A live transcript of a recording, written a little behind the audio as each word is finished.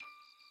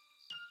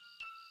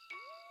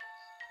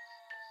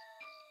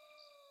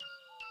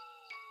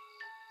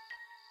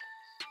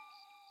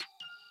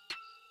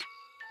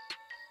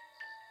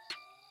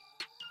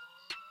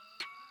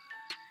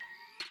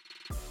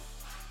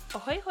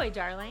Ahoy, hoy,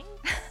 darling.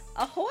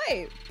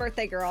 Ahoy,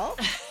 birthday girl.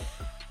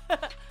 I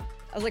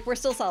was like, we're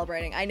still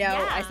celebrating. I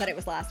know I said it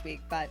was last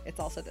week, but it's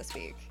also this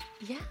week.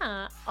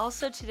 Yeah.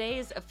 Also, today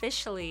is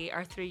officially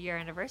our 3-year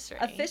anniversary.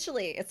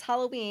 Officially. It's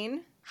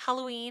Halloween.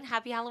 Halloween.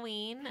 Happy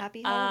Halloween.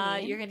 Happy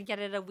Halloween. You're going to get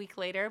it a week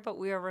later, but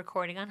we are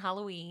recording on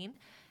Halloween.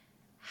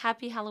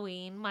 Happy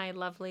Halloween, my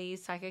lovely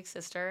psychic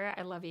sister.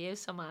 I love you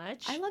so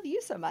much. I love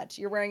you so much.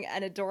 You're wearing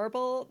an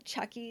adorable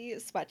Chucky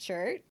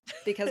sweatshirt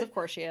because, of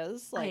course, she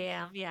is. I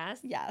am, yes.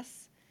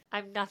 Yes.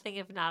 I'm nothing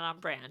if not on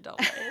brand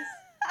always.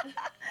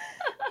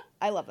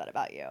 I love that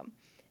about you.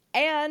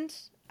 And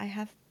I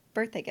have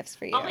birthday gifts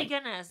for you. Oh my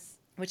goodness.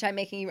 Which I'm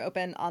making you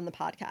open on the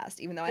podcast,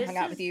 even though I hung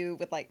out with you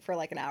for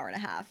an hour and a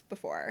half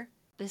before.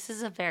 This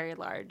is a very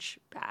large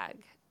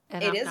bag.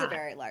 And it is a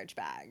very large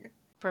bag.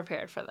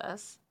 Prepared for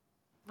this.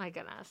 My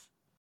goodness.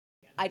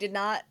 I did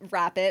not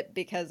wrap it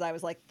because I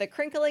was like, the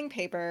crinkling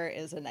paper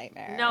is a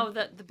nightmare. No,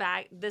 the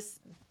bag, this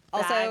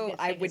bag also,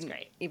 I wouldn't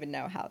great. even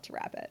know how to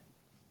wrap it.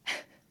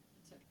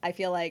 I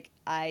feel like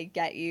I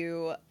get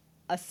you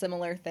a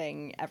similar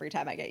thing every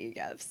time I get you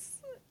gifts.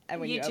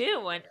 And when you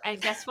do,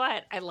 and guess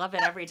what? I love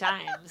it every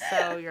time,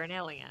 so you're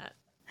nailing it.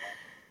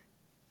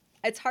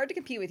 It's hard to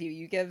compete with you.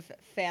 You give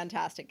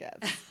fantastic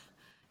gifts.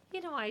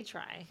 You know, I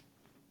try.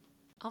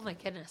 Oh my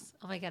goodness.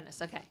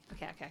 Okay.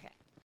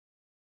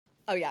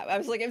 Oh yeah, I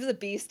was like, it was a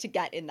beast to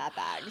get in that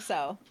bag,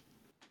 so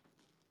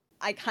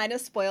I kind of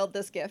spoiled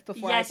this gift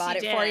before I bought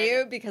it for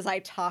you because I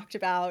talked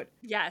about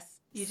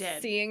you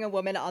did. Seeing a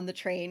woman on the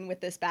train with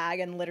this bag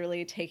and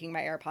literally taking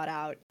my AirPod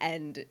out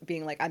and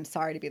being like, I'm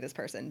sorry to be this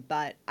person,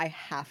 but I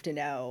have to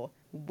know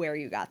where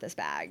you got this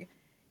bag.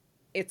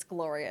 It's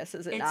glorious,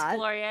 is it not? It's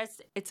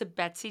glorious. It's a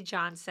Betsy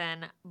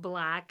Johnson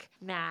black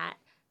matte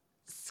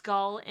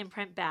skull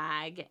imprint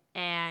bag,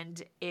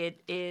 and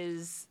it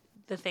is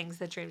the things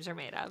that dreams are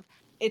made of.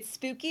 It's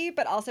spooky,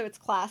 but also it's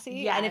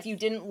classy. Yes. And if you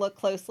didn't look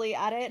closely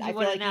at it, I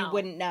feel like you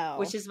wouldn't know.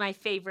 Which is my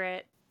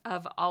favorite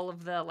of all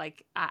of the,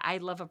 I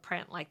love a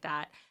print like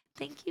that.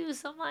 Thank you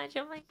so much.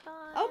 Oh my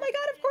God. Oh my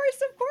God, of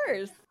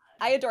course.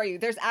 I adore you.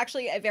 There's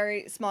actually a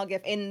very small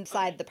gift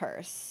inside the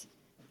purse.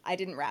 I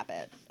didn't wrap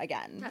it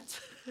again.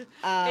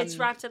 It's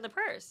wrapped in the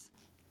purse.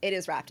 It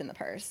is wrapped in the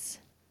purse.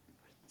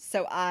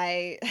 So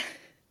I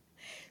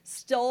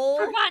stole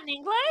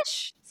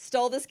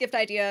this gift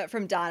idea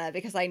from Donna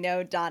because I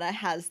know Donna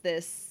has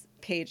this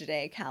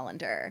page-a-day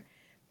calendar.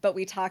 But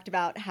we talked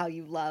about how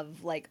you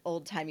love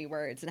old-timey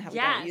words and how we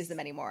don't use them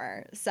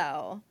anymore.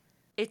 So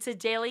it's a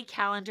daily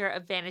calendar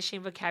of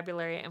vanishing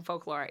vocabulary and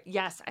folklore.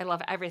 Yes, I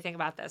love everything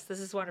about this. This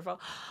is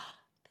wonderful.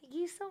 Thank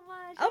you so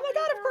much. Oh my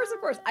God,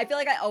 of course. I feel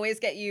like I always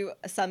get you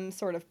some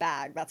sort of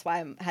bag. That's why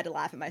I had to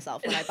laugh at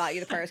myself when I bought you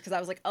the purse because I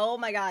was like, oh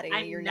my God,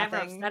 Amy, you're never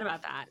nothing upset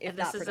about that. If and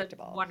this not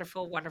predictable. Is a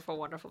wonderful, wonderful,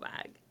 wonderful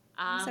bag.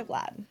 I'm so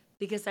glad.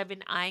 Because I've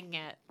been eyeing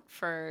it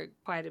for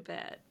quite a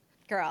bit.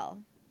 Girl,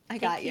 I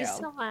got you. Thank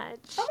you so much.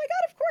 Oh my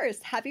God, of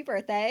course. Happy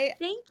birthday.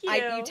 Thank you.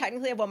 You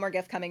technically have one more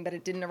gift coming, but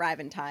it didn't arrive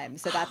in time.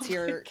 So that's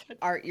your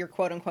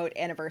quote unquote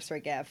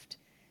anniversary gift.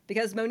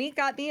 Because Monique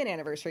got me an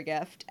anniversary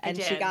gift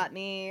and she got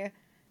me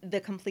the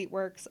complete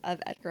works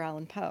of Edgar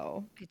Allan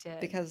Poe. I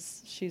did.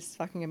 Because she's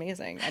fucking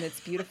amazing and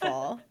it's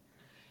beautiful.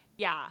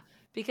 Yeah,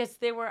 because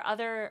there were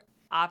other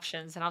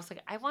options and I was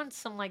like, I want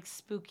some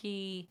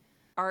spooky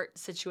art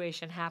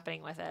situation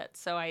happening with it.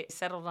 So I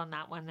settled on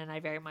that one and I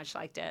very much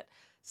liked it.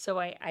 So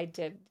I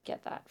did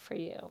get that for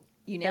you.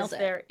 You nailed it.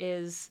 There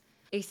is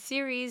a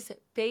series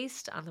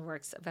based on the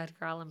works of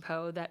Edgar Allan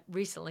Poe that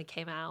recently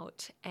came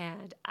out,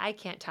 and I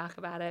can't talk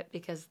about it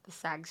because the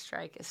SAG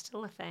strike is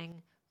still a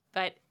thing.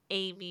 But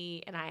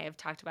Amy and I have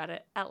talked about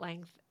it at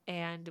length,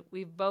 and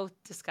we've both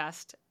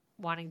discussed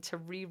wanting to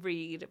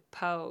reread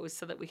Poe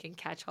so that we can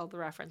catch all the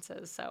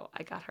references. So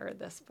I got her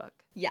this book.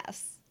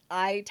 Yes.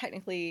 I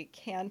technically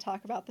can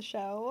talk about the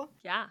show.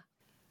 Yeah.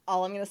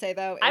 All I'm going to say,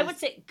 though, is I would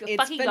say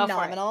it's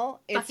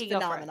phenomenal. It's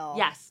phenomenal.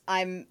 Yes.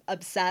 I'm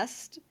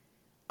obsessed.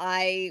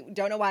 I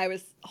don't know why I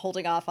was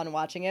holding off on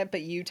watching it,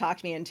 but you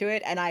talked me into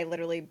it, and I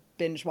literally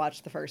binge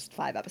watched the first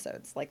 5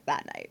 episodes,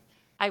 that night.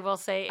 I will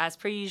say, as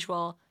per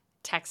usual,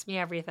 text me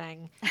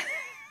everything.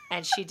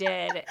 And she did,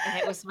 and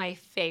it was my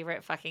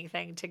favorite fucking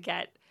thing to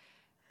get.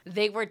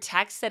 They were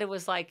texts that it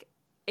was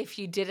if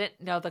you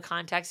didn't know the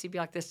context, you'd be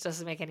like, this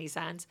doesn't make any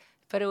sense.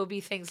 But it would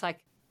be things like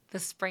the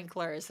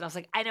sprinklers. And I was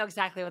like, I know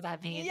exactly what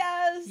that means.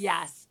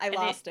 Yes. I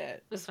lost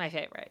it. It was my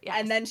favorite. Yes.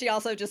 And then she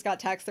also just got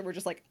texts that were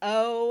just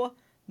oh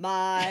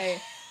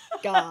my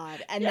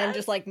God. And then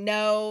just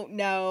no,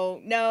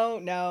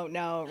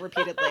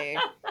 repeatedly.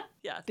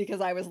 Yes.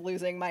 Because I was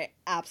losing my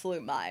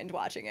absolute mind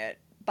watching it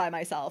by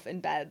myself in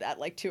bed at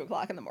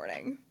 2:00 in the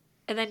morning.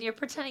 And then you're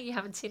pretending you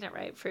haven't seen it,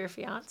 right, for your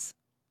fiancé?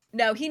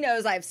 No, he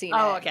knows I've seen it.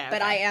 Okay.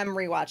 But I am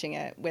rewatching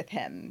it with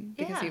him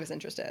because he was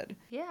interested.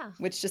 Yeah.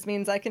 Which just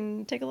means I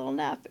can take a little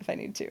nap if I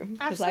need to.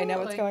 Because I know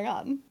what's going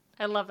on.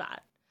 I love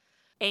that.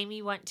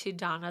 Amy went to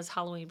Donna's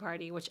Halloween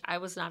party, which I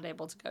was not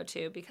able to go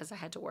to because I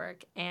had to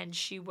work. And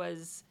she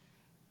was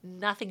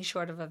nothing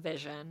short of a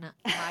vision.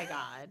 My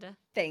God.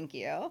 Thank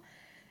you.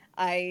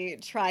 I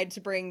tried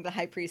to bring the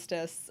high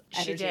priestess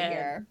energy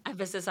here.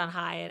 Emphasis on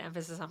high and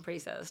emphasis on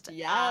priestess.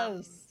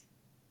 Yes.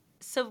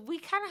 So we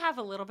kind of have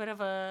a little bit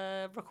of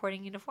a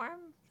recording uniform,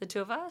 the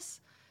two of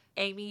us.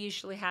 Amy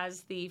usually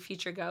has the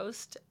Future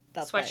Ghost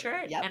sweatshirt,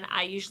 right. Yep. and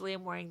I usually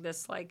am wearing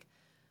this like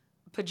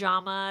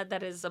pajama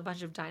that is a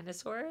bunch of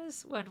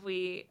dinosaurs when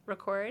we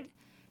record.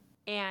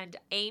 And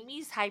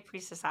Amy's high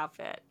priestess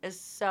outfit is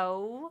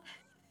so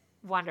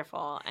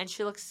wonderful, and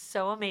she looks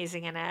so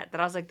amazing in it that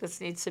I was like, this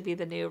needs to be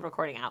the new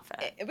recording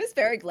outfit. It was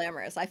very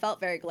glamorous. I felt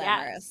very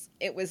glamorous.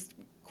 Yes. It was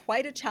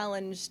quite a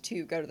challenge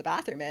to go to the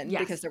bathroom in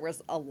because there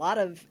was a lot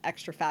of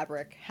extra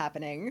fabric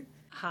happening.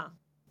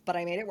 But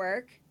I made it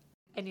work.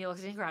 And you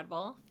looked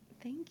incredible.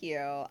 Thank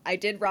you. I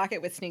did rock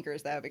it with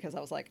sneakers though, because I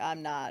was like,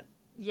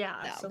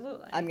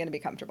 absolutely. I'm going to be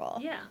comfortable.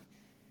 Yeah.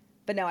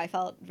 But no, I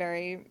felt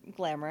very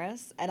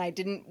glamorous, and I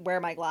didn't wear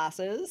my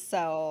glasses,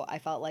 so I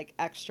felt like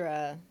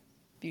extra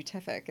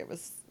beatific. It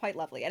was quite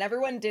lovely. And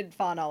everyone did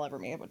fawn all over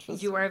me, which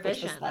was You were a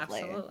vision,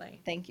 lovely.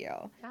 Absolutely. Thank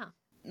you. Yeah.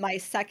 My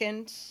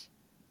second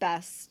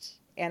best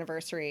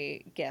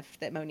anniversary gift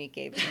that Monique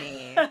gave to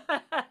me,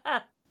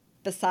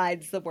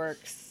 besides the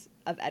works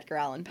of Edgar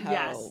Allan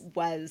Poe,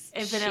 was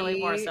infinitely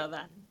more so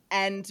then.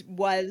 And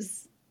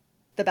was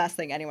the best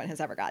thing anyone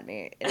has ever gotten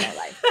me in my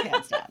life,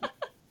 hands down.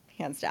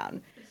 Hands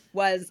down.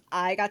 Was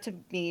I got to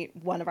meet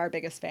one of our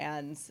biggest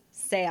fans,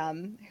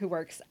 Sam, who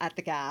works at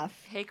the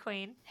Gaff. Hey,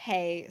 Queen.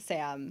 Hey,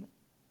 Sam.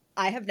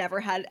 I have never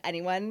had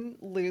anyone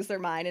lose their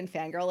mind and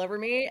fangirl over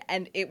me,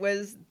 and it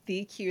was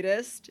the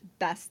cutest,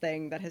 best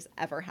thing that has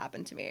ever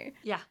happened to me.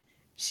 Yeah.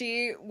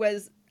 She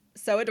was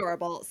so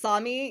adorable, saw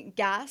me,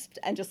 gasped,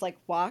 and just like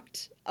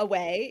walked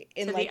away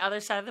to the other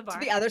side of the bar.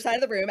 To the other side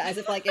of the room, as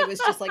if like it was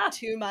just like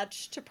too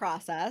much to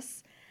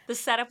process. The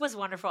setup was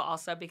wonderful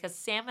also because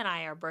Sam and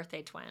I are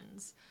birthday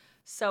twins.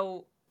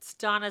 So it's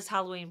Donna's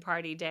Halloween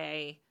party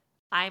day.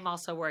 I'm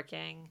also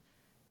working.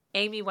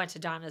 Amy went to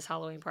Donna's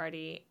Halloween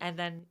party, and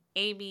then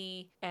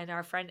Amy and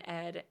our friend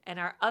Ed and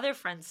our other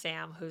friend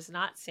Sam, who's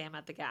not Sam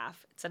at the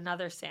Gaff. It's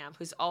another Sam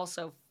who's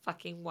also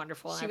fucking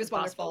wonderful. She was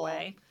wonderful.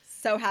 Way.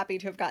 So happy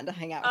to have gotten to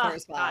hang out with her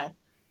as well. God.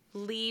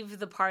 Leave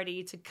the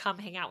party to come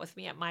hang out with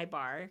me at my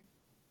bar.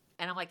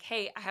 And I'm like,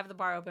 hey, I have the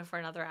bar open for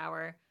another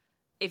hour.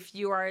 If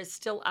you are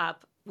still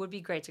up, would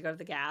be great to go to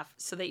the Gaff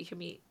so that you can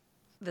meet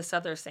this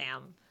other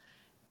Sam.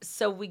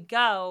 So we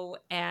go,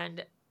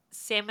 and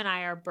Sam and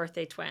I are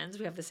birthday twins.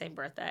 We have the same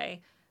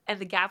birthday. And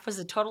the Gaff was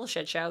a total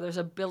shit show. There's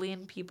a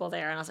billion people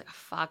there. And I was like,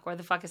 fuck, where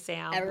the fuck is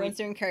Sam? Everyone's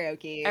doing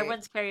karaoke.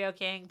 Everyone's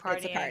karaokeing, partying.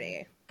 It's a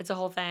party. It's a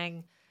whole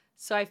thing.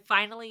 So I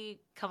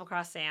finally come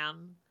across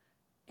Sam,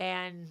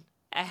 and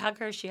I hug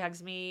her. She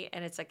hugs me.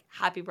 And it's like,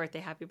 happy birthday,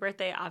 happy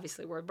birthday.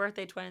 Obviously, we're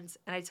birthday twins.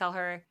 And I tell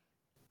her,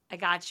 I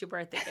got you a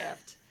birthday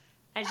gift.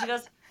 And she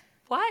goes,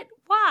 what?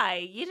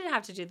 Why? You didn't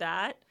have to do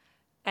that.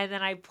 And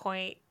then I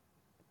point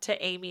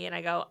to Amy and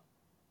I go,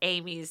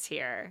 Amy's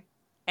here.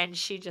 And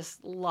she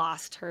just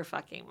lost her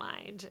fucking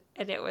mind.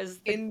 And it was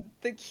in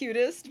the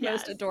cutest,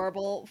 most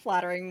adorable,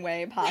 flattering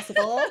way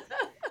possible.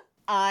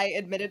 I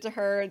admitted to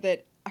her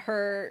that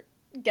her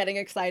getting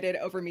excited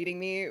over meeting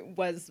me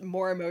was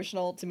more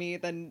emotional to me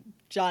than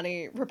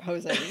Johnny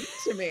proposing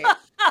to me.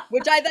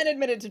 Which I then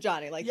admitted to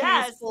Johnny. Like,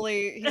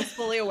 he's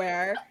fully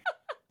aware.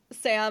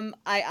 Sam,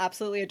 I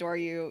absolutely adore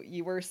you.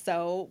 You were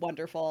so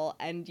wonderful,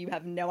 and you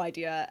have no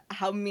idea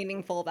how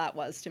meaningful that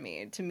was to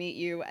me, to meet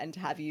you and to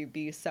have you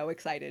be so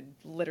excited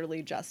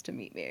literally just to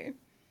meet me.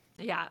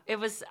 Yeah, it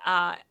was,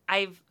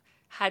 I've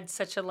had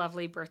such a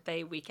lovely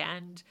birthday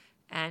weekend,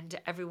 and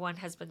everyone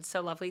has been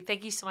so lovely.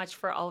 Thank you so much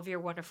for all of your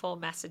wonderful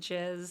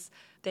messages.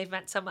 They've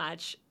meant so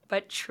much,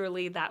 but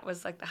truly that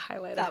was like the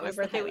highlight of my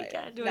birthday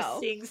weekend, was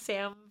seeing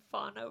Sam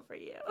fawn over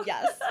you.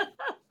 Yes.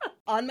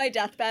 On my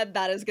deathbed,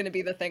 that is going to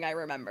be the thing I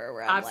remember.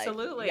 Where I'm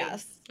absolutely. Like,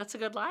 yes. That's a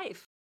good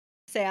life.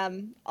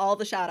 Sam, all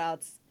the shout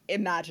outs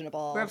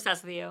imaginable. We're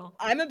obsessed with you.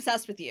 I'm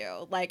obsessed with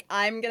you. Like,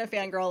 I'm going to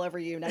fangirl over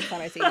you next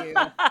time I see you.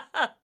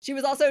 She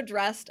was also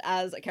dressed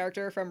as a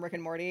character from Rick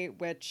and Morty,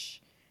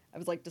 which I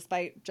was like,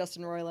 despite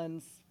Justin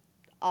Roiland's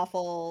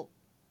awful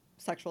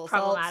sexual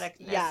assault.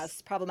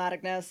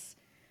 Problematicness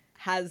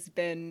has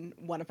been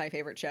one of my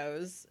favorite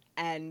shows.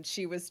 And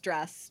she was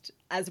dressed,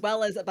 as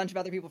well as a bunch of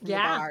other people from the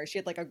bar. She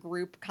had like a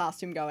group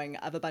costume going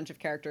of a bunch of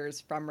characters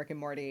from Rick and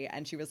Morty.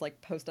 And she was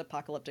like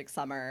post-apocalyptic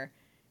summer.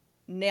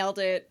 Nailed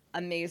it.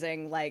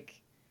 Amazing.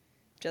 Like,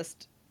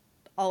 just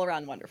all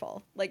around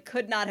wonderful. Like,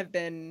 could not have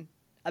been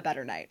a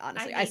better night,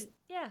 honestly.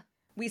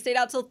 We stayed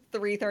out till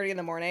 3:30 in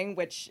the morning,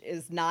 which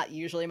is not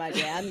usually my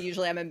jam.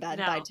 Usually I'm in bed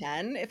by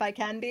 10 if I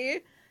can be.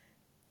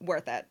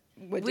 Worth it.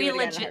 We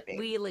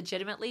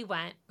legitimately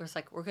went. It was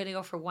like, we're going to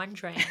go for one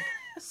drink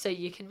so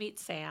you can meet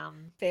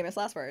Sam. Famous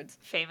last words.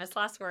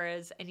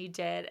 And you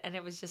did. And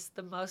it was just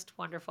the most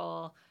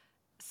wonderful.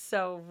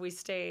 So we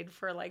stayed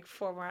for like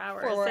 4 more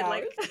hours.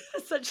 Like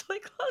essentially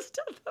close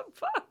to the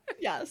bar.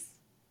 Yes.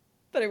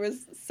 But it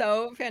was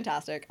so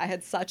fantastic. I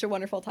had such a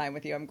wonderful time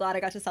with you. I'm glad I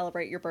got to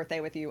celebrate your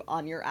birthday with you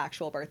on your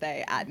actual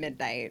birthday at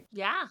midnight.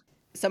 Yeah.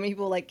 So many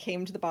people like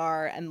came to the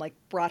bar and like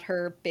brought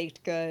her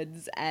baked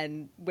goods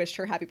and wished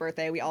her happy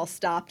birthday. We all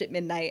stopped at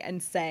midnight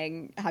and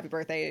sang happy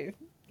birthday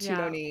to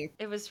Monique.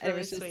 It was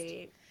really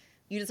sweet.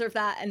 You deserve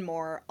that and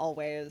more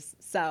always.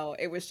 So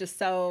it was just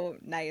so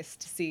nice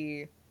to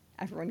see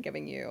everyone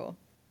giving you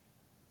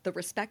the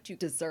respect you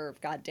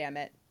deserve. God damn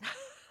it.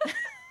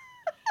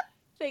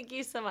 Thank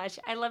you so much.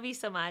 I love you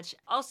so much.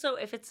 Also,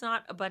 if it's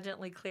not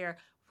abundantly clear,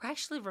 we're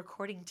actually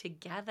recording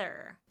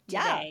together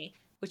today,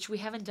 which we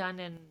haven't done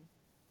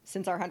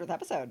since our 100th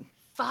episode.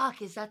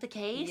 Fuck, is that the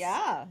case?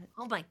 Yeah.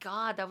 Oh my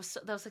God, that was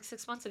like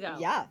 6 months ago.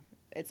 Yeah,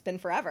 it's been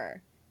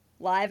forever.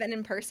 Live and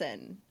in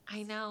person.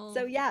 I know.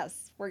 So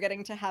yes, we're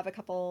getting to have a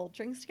couple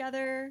drinks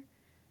together.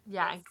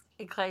 Yeah,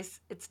 in case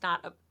it's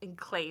not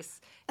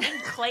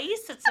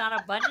it's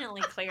not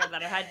abundantly clear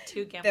that I had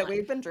 2 gimlets. That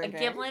we've been drinking. A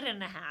gimlet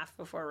and a half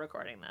before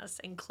recording this.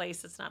 In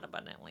case it's not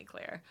abundantly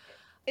clear.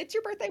 It's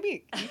your birthday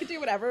week. You can do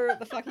whatever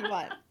the fuck you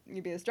want. You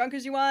can be as drunk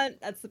as you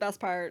want. That's the best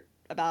part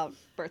about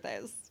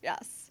birthdays.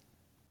 Yes.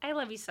 I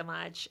love you so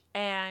much.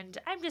 And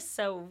I'm just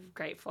so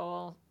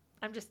grateful.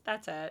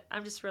 That's it.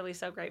 I'm just really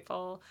so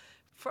grateful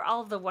for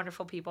all of the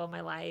wonderful people in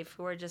my life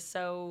who are just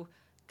so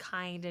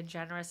kind and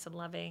generous and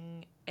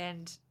loving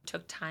and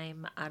took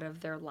time out of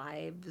their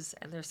lives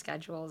and their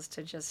schedules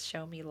to just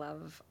show me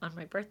love on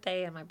my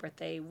birthday and my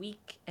birthday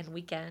week and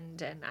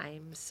weekend. And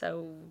I'm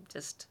so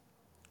just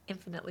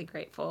infinitely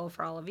grateful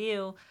for all of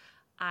you.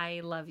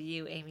 I love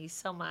you, Amy,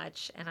 so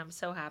much. And I'm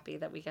so happy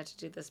that we get to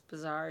do this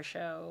bizarre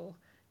show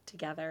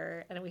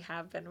together. And we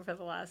have been for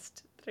the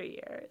last 3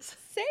 years.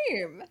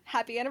 Same.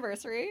 Happy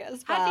anniversary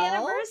as well. Happy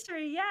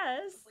anniversary,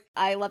 yes.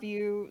 I love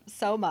you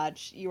so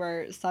much. You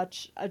are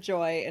such a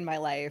joy in my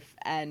life,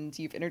 and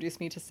you've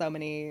introduced me to so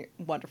many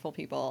wonderful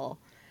people,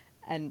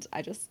 and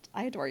I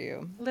adore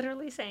you.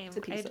 Literally same.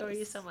 I adore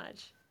you so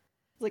much.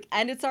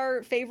 And it's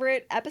our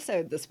favorite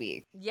episode this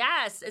week.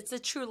 Yes, it's a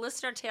True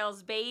Listener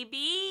Tales,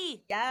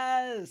 baby.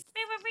 Yes.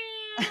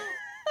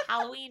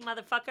 Halloween,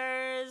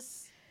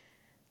 motherfuckers.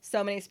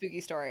 So many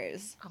spooky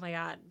stories. Oh my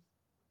God.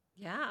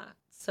 Yeah.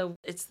 So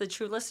it's the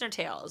True Listener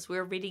Tales.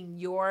 We're reading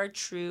your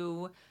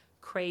true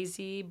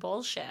crazy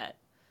bullshit.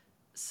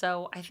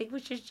 So I think we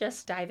should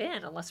just dive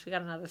in unless we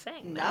got another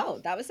thing. No,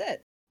 that was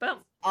it. Boom.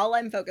 All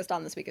I'm focused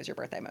on this week is your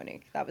birthday,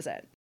 Monique. That was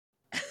it.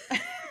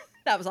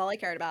 That was all I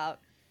cared about.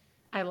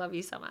 I love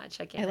you so much.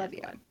 I love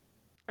you.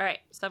 All right.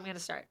 So I'm going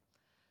to start.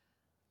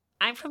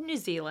 I'm from New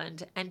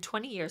Zealand, and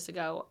 20 years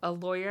ago, a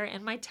lawyer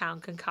in my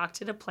town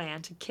concocted a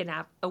plan to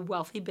kidnap a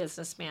wealthy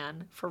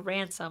businessman for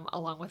ransom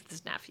along with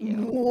his nephew.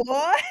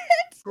 What?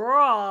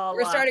 Girl.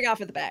 We're starting off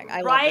with a bang.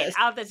 I love this. Right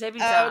out the zippy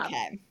top.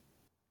 Okay.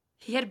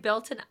 He had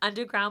built an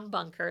underground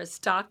bunker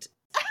stocked...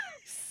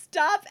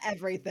 Stop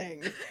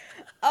everything.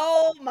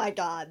 Oh my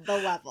God, the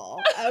level.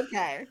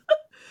 Okay.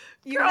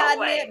 You had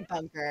me at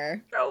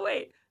bunker. Girl,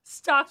 wait.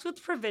 Stocked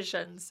with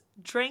provisions,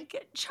 drink,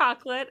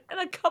 chocolate, and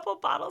a couple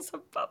bottles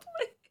of bubbly.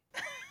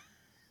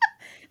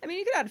 I mean,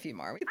 you could add a few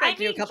more. We could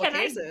do a couple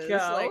cases.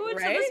 Right?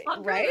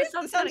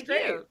 That sounds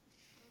great. Cute.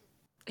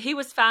 He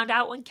was found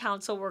out when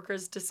council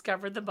workers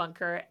discovered the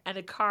bunker, and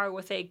a car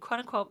with a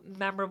quote-unquote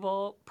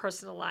memorable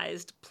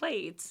personalized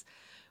plates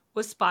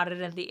was spotted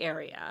in the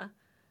area.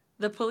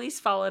 The police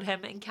followed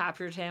him and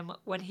captured him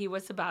when he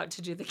was about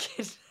to do the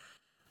kidnapping.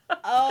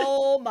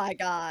 Oh my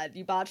God.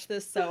 You botched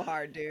this so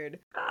hard, dude.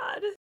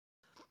 God.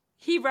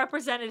 He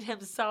represented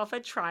himself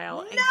at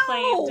trial and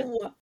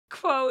claimed,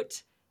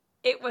 quote,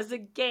 "It was a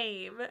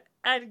game,"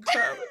 end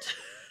quote.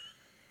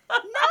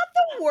 Not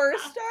the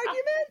worst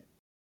argument.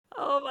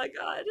 Oh my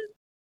God.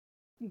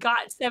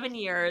 Got 7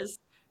 years,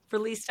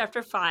 released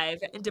after 5,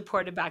 and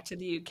deported back to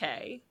the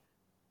UK.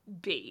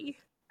 B.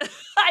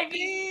 I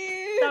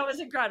mean, that was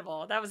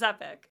incredible. That was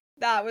epic.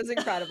 That was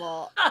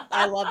incredible.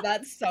 I love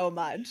that so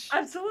much.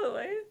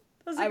 Absolutely.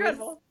 That was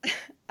incredible.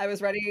 I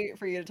was ready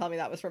for you to tell me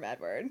that was from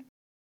Edward.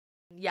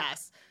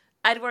 Yes.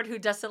 Edward, who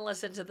doesn't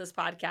listen to this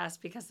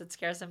podcast because it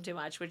scares him too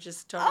much, which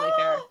is totally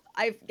fair.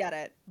 I get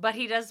it. But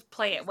he does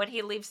play it. When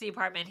he leaves the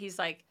apartment, he's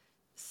like,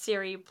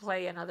 Siri,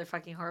 play another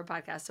fucking horror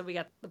podcast. So we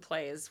got the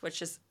plays,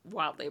 which is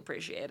wildly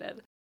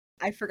appreciated.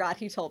 I forgot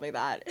he told me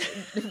that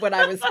when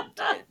I was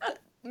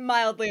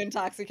mildly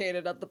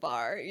intoxicated at the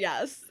bar.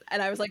 Yes.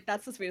 And I was like,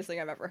 that's the sweetest thing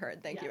I've ever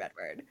heard. Thank you,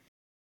 Edward.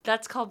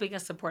 That's called being a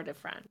supportive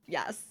friend.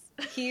 Yes.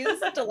 He's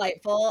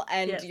delightful.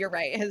 And You're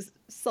right. His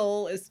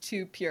soul is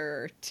too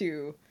pure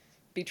to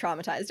be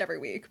traumatized every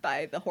week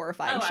by the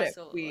horrifying shit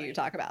we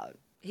talk about.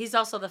 He's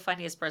also the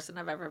funniest person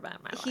I've ever met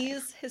in my life.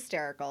 He's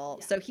hysterical.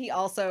 Yeah. So he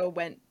also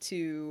went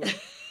to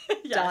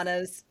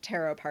Donna's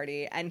tarot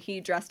party, and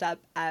he dressed up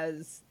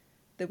as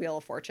the Wheel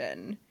of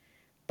Fortune.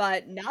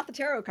 But not the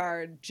tarot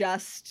card,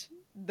 just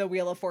the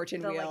Wheel of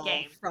Fortune wheel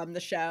from the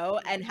show,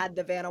 and had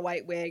the Vanna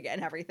White wig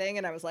and everything.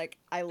 And I was like,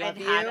 I love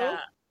you. And had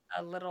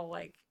a little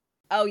like...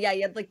 Oh, yeah,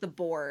 he had like the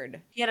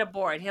board. He had a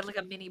board. He had like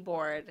a mini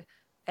board.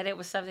 And it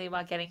was something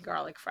about getting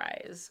garlic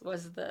fries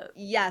was the...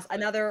 Yes,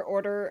 another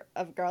order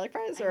of garlic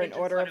fries or an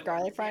order of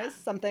garlic fries,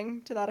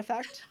 something to that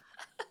effect.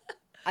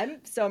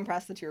 I'm so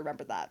impressed that you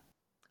remembered that.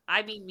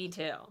 I mean, me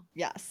too.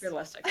 Yes.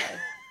 Realistically.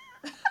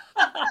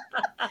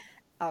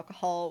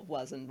 Alcohol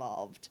was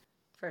involved.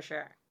 For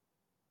sure.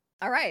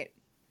 All right.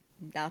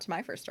 Now to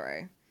my first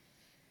story.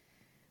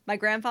 My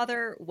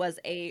grandfather was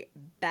a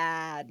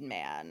bad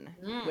man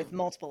with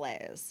multiple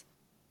A's.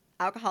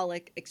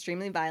 Alcoholic,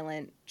 extremely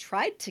violent,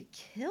 tried to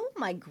kill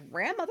my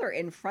grandmother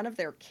in front of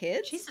their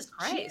kids. Jesus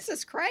Christ.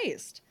 Jesus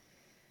Christ.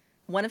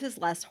 One of his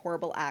less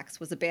horrible acts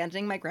was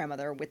abandoning my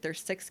grandmother with their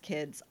 6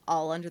 kids,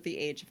 all under the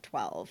age of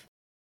 12.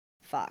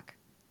 Fuck.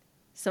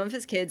 Some of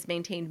his kids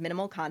maintained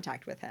minimal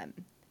contact with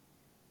him.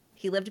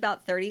 He lived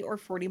about 30 or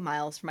 40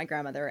 miles from my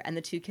grandmother and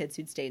the 2 kids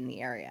who'd stayed in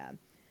the area.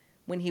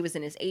 When he was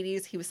in his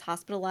 80s, he was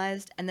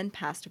hospitalized and then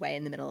passed away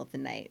in the middle of the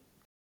night.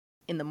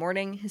 In the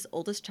morning, his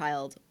oldest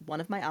child,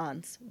 one of my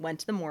aunts, went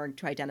to the morgue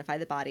to identify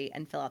the body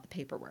and fill out the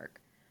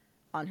paperwork.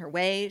 On her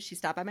way, she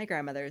stopped by my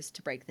grandmother's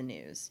to break the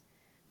news.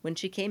 When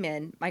she came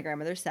in, my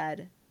grandmother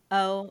said,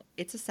 "Oh,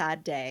 it's a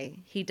sad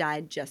day. He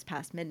died just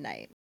past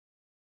midnight."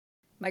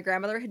 My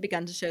grandmother had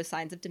begun to show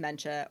signs of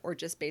dementia or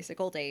just basic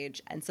old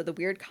age, and so the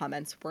weird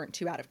comments weren't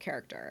too out of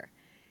character.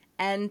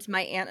 And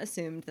my aunt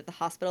assumed that the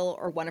hospital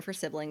or one of her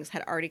siblings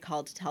had already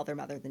called to tell their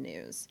mother the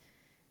news.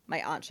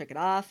 My aunt shook it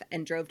off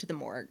and drove to the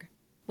morgue.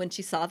 When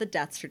she saw the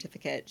death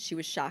certificate, she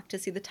was shocked to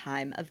see the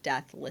time of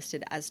death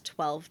listed as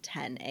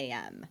 12:10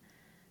 a.m.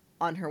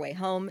 On her way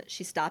home,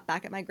 she stopped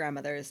back at my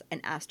grandmother's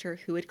and asked her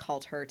who had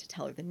called her to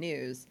tell her the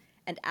news,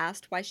 and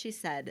asked why she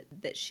said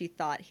that she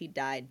thought he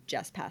died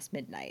just past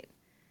midnight.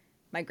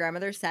 My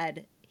grandmother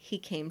said, "He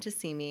came to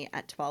see me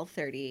at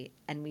 12:30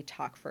 and we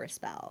talked for a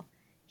spell.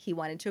 He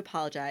wanted to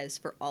apologize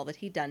for all that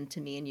he'd done to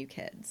me and you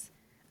kids.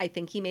 I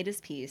think he made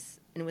his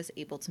peace and was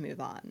able to move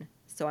on,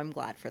 so I'm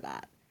glad for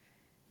that."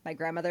 My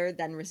grandmother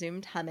then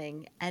resumed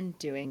humming and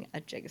doing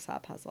a jigsaw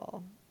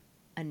puzzle.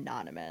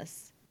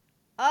 Anonymous.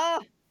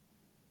 Oh!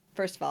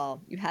 First of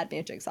all, you had me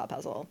a jigsaw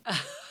puzzle.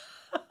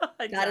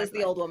 Exactly. That is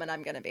the old woman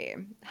I'm going to be.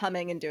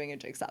 Humming and doing a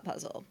jigsaw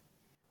puzzle.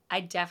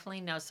 I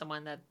definitely know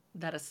someone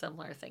that a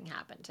similar thing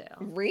happened to.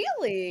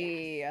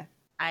 Really? Yeah.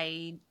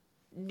 I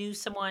knew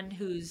someone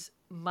whose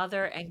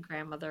mother and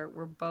grandmother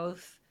were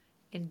both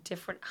in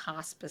different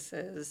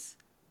hospices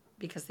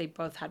because they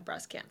both had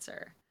breast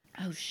cancer.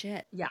 Oh,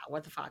 shit. Yeah,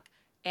 what the fuck?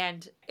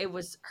 And it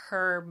was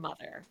her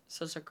mother.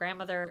 So it's her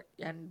grandmother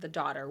and the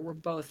daughter were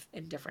both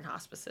in different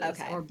hospices.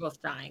 Okay. Or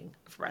both dying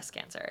of breast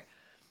cancer.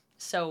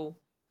 So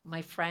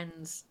my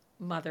friend's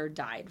mother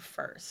died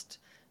first.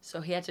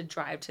 So he had to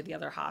drive to the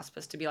other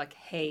hospice to be like,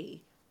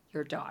 "Hey,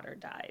 your daughter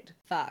died."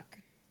 Fuck.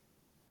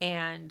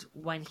 And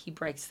when he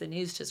breaks the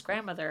news to his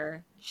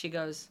grandmother, she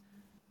goes,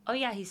 "Oh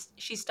yeah,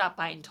 she stopped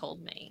by and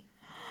told me."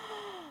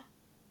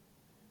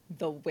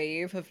 The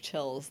wave of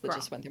chills that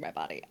just went through my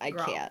body. I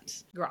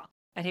can't. Girl.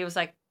 And he was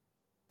like,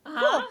 Cool.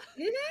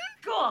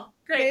 Mm-hmm. Cool.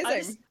 Great. Amazing.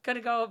 I'm just going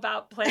to go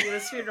about planning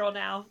this funeral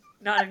now,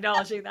 not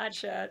acknowledging that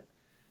shit.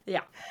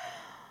 Yeah.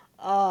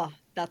 Oh,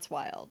 that's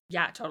wild.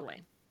 Yeah,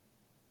 totally.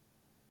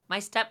 My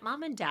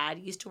stepmom and dad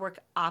used to work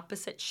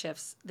opposite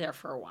shifts there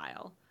for a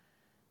while.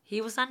 He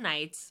was on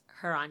nights,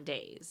 her on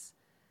days.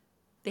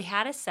 They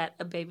had a set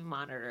of baby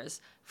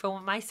monitors for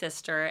when my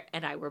sister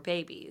and I were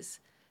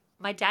babies.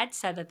 My dad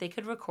said that they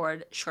could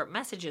record short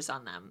messages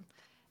on them,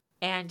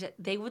 and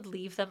they would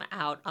leave them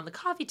out on the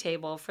coffee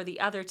table for the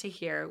other to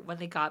hear when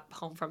they got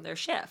home from their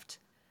shift.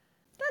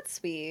 That's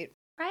sweet.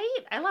 Right?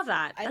 I love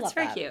that. That's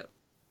very cute.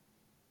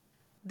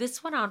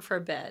 This went on for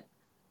a bit.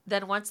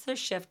 Then once their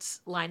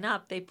shifts line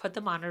up, they put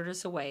the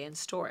monitors away in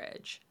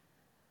storage.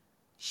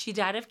 She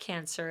died of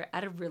cancer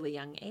at a really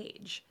young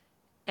age,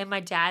 and my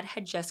dad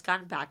had just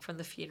gotten back from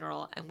the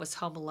funeral and was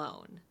home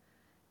alone.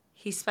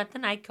 He spent the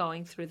night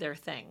going through their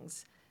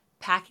things,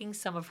 packing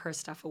some of her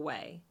stuff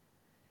away.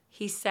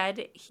 He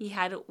said he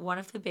had one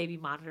of the baby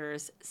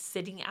monitors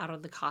sitting out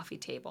on the coffee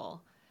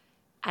table,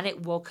 and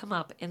it woke him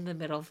up in the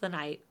middle of the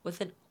night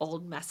with an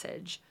old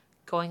message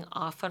going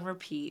off on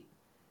repeat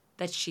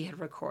that she had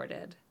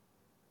recorded.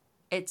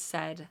 It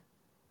said,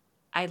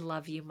 "I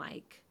love you,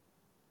 Mike.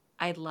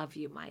 I love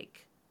you,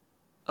 Mike,"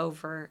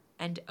 over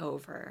and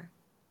over.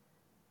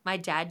 My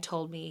dad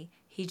told me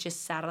he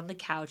just sat on the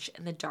couch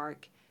in the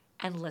dark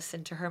and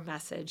listened to her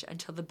message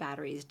until the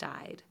batteries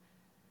died.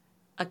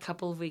 A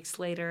couple of weeks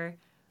later,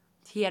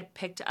 he had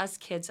picked us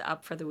kids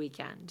up for the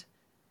weekend.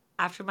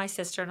 After my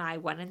sister and I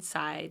went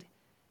inside,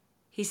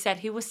 he said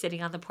he was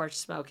sitting on the porch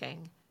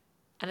smoking,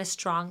 and a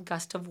strong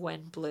gust of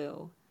wind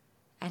blew,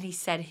 and he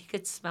said he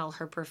could smell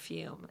her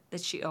perfume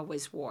that she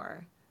always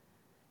wore.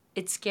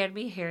 It scared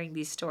me hearing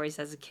these stories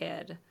as a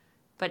kid,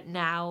 but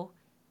now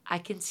I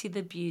can see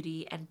the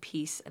beauty and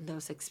peace in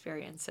those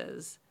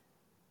experiences.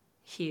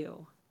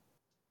 Hugh.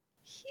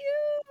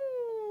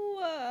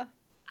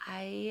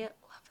 I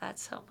love that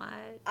so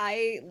much.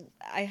 I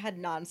had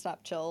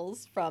nonstop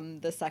chills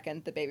from the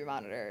second the baby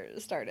monitor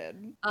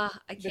started. I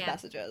can't. With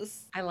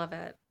messages. I love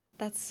it.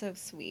 That's so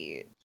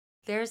sweet.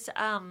 There's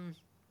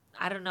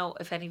I don't know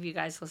if any of you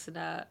guys listen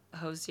to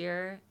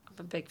Hozier. I'm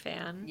a big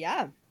fan.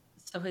 Yeah.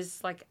 So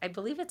his I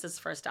believe it's his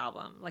first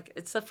album.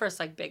 It's the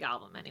first big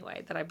album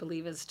anyway that I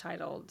believe is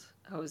titled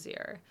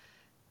Hozier.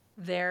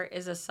 There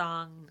is a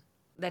song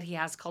that he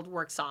has called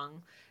Work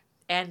Song,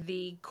 and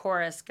the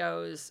chorus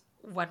goes,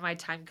 when my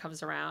time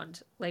comes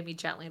around, lay me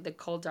gently in the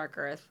cold, dark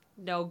earth.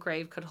 No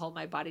grave could hold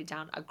my body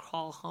down. I'd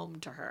crawl home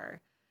to her.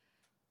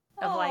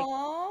 Of like,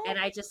 Aww. and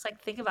I just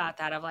like think about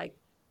that of like,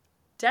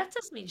 death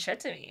doesn't mean shit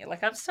to me.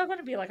 Like I'm still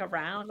gonna be like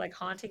around, like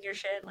haunting your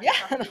shit, like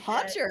and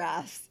haunt shit. your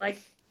ass.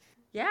 Like,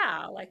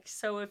 yeah, like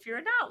so if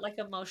you're not like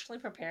emotionally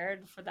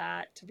prepared for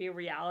that to be a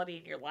reality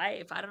in your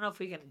life, I don't know if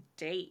we can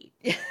date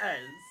because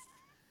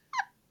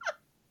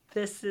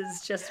this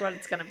is just what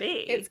it's gonna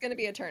be. It's gonna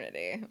be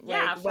eternity.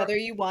 Yeah, like whether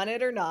you want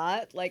it or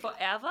not. Like forever,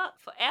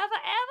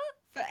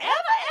 ever.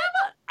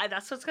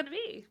 That's what it's gonna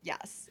be.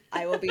 Yes,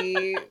 I will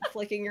be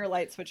flicking your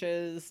light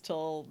switches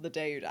till the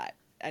day you die.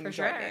 And for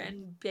sure,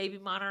 and baby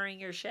monitoring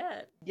your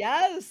shit.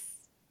 Yes,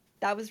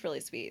 that was really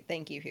sweet.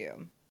 Thank you,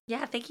 Hugh.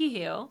 Yeah, thank you,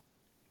 Hugh.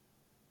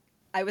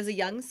 I was a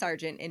young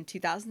sergeant in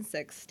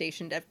 2006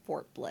 stationed at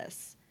Fort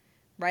Bliss.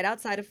 Right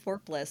outside of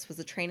Fort Bliss was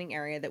a training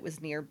area that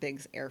was near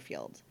Biggs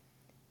Airfield.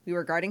 We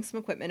were guarding some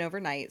equipment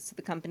overnight so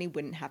the company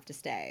wouldn't have to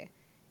stay.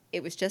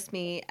 It was just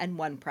me and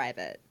one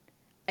private.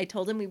 I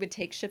told him we would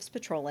take shifts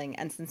patrolling,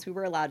 and since we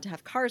were allowed to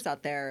have cars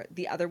out there,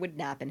 the other would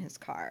nap in his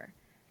car.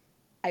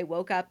 I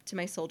woke up to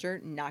my soldier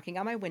knocking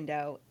on my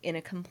window in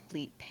a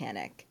complete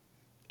panic.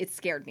 It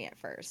scared me at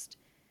first.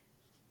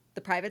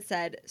 The private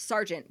said,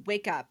 "Sergeant,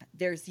 wake up.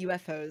 There's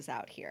UFOs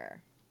out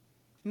here."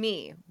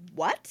 Me,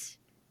 what?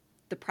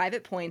 The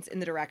private points in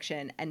the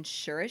direction, and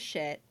sure as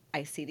shit,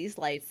 I see these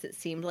lights that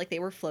seemed like they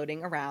were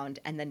floating around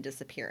and then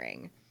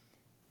disappearing.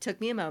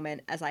 Took me a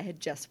moment as I had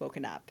just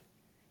woken up.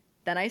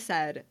 Then I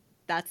said,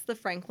 "That's the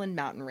Franklin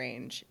Mountain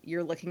Range.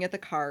 You're looking at the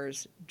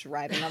cars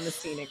driving on the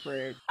scenic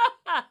route."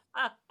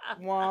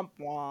 Womp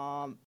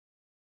womp.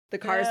 The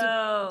cars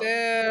would...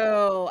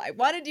 Boo! I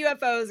wanted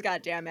UFOs,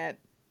 goddammit.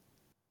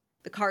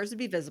 The cars would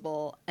be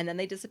visible, and then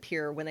they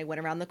disappear when they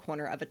went around the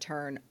corner of a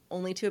turn,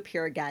 only to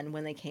appear again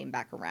when they came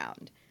back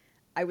around.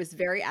 I was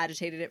very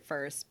agitated at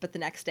first, but the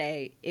next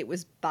day, it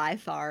was by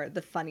far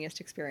the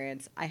funniest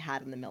experience I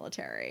had in the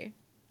military.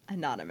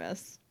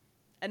 Anonymous.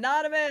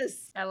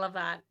 Anonymous! I love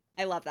that.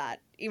 I love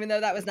that. Even though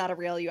that was not a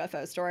real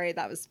UFO story,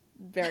 that was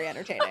very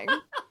entertaining.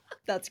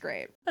 That's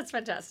great. That's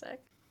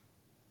fantastic.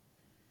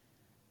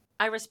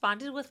 I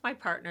responded with my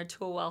partner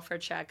to a welfare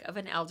check of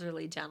an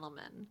elderly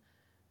gentleman.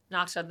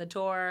 Knocked on the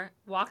door,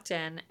 walked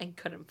in, and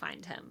couldn't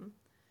find him.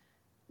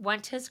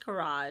 Went to his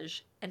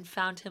garage and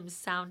found him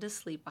sound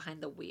asleep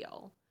behind the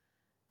wheel.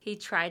 He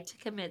tried to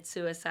commit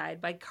suicide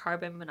by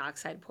carbon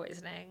monoxide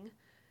poisoning.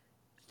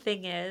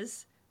 Thing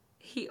is,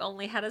 he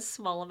only had a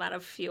small amount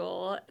of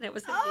fuel, and it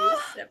was a new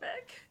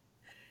Civic.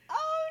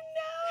 Oh,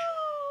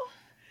 no!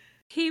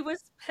 He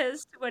was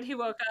pissed when he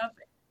woke up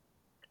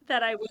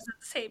that I was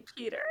in St.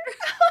 Peter.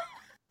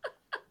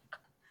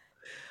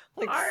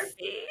 Like,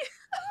 Harvey.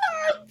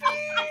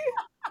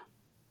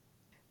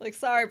 Like,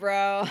 sorry,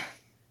 bro.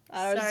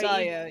 I was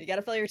telling you, you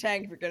gotta fill your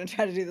tank if you're gonna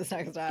try to do this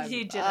next time.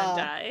 You didn't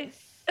die.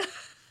 I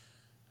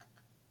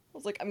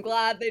was like, I'm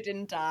glad they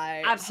didn't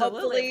die. Absolutely.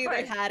 Hopefully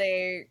they had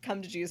a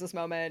come to Jesus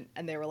moment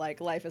and they were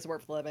like, life is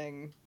worth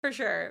living. For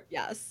sure.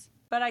 Yes.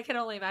 But I can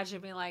only imagine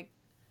being like,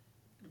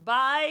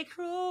 bye,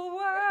 cruel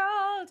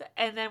world.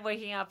 And then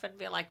waking up and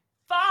being like,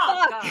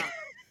 fuck.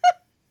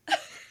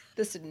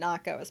 This did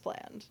not go as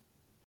planned.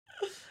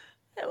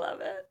 I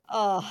love it.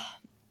 Oh,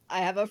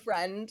 I have a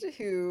friend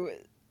who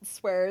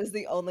swears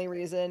the only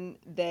reason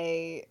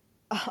they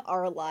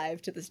are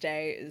alive to this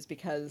day is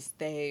because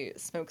they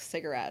smoke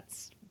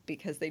cigarettes,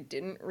 because they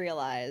didn't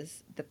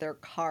realize that their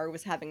car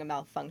was having a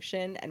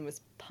malfunction and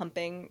was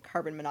pumping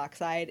carbon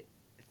monoxide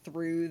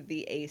through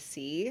the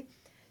AC.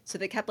 So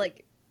they kept,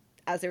 like,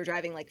 as they were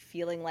driving, like,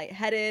 feeling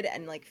lightheaded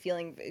and, like,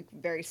 feeling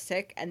very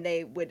sick, and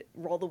they would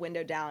roll the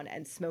window down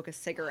and smoke a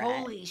cigarette.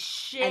 Holy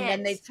shit. And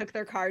then they took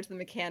their car to the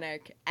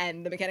mechanic,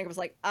 and the mechanic was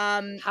like, how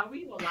are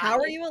you alive? How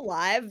are you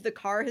alive? The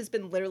car has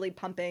been literally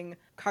pumping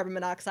carbon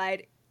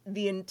monoxide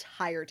the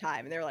entire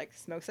time. And they were like,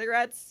 smoke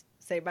cigarettes,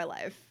 saved my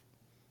life.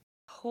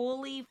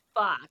 Holy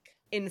fuck.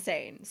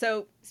 Insane.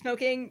 So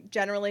smoking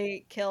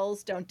generally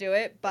kills, don't do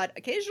it, but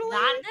occasionally...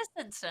 Not in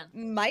this instant.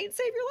 Might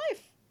save your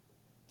life.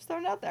 Just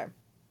throwing it out there.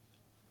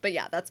 But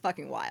yeah, that's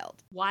fucking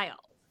wild. Wild.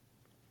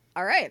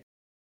 All right.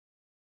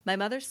 My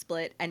mother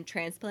split and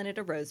transplanted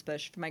a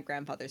rosebush from my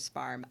grandfather's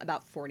farm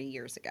about 40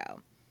 years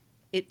ago.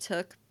 It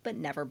took, but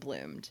never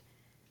bloomed.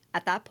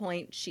 At that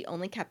point, she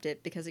only kept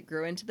it because it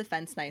grew into the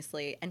fence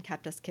nicely and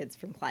kept us kids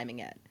from climbing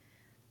it.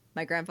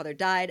 My grandfather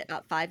died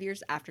about 5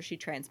 years after she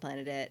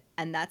transplanted it,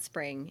 and that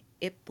spring,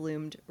 it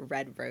bloomed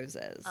red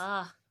roses.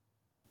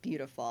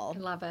 Beautiful. I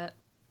love it.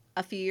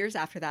 A few years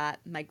after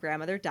that, my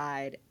grandmother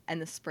died, and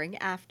the spring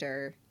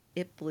after,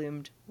 it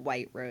bloomed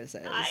white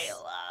roses. I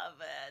love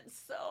it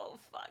so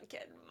fucking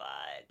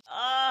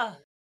much.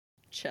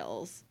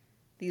 Chills.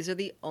 These are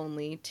the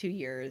only 2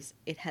 years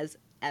it has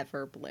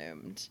ever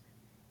bloomed.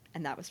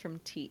 And that was from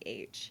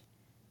TH.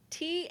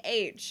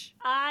 TH.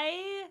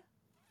 I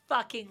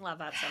fucking love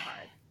that so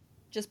hard.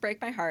 Just break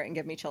my heart and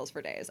give me chills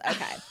for days.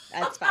 Okay,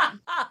 that's fine.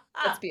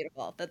 That's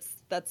beautiful.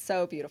 That's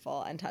so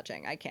beautiful and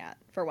touching. I can't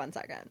for 1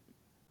 second.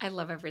 I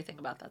love everything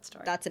about that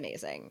story. That's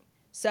amazing.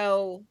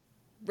 So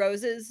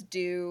Roses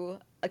do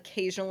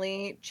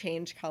occasionally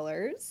change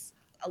colors.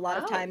 A lot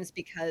of times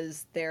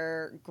because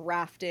they're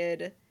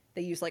grafted,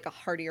 they use like a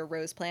hardier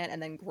rose plant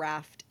and then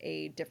graft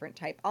a different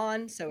type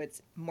on, so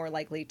it's more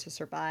likely to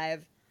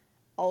survive.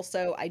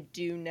 Also, I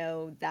do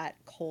know that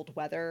cold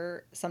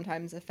weather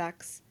sometimes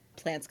affects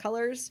plants'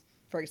 colors.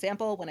 For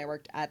example, when I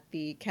worked at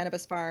the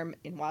cannabis farm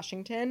in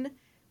Washington,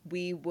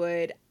 we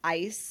would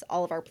ice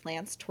all of our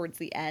plants towards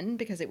the end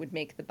because it would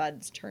make the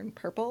buds turn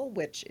purple,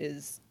 which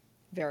is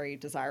very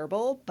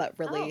desirable, but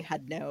really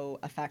had no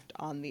effect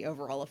on the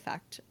overall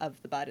effect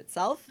of the bud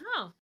itself.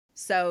 Oh.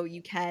 So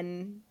you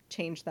can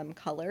change them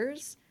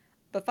colors,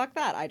 but fuck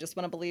that. I just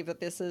want to believe that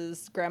this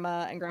is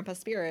Grandma and Grandpa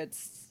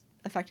spirits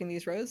affecting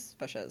these rose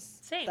bushes.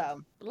 Same.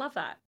 So. Love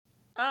that.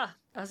 That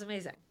was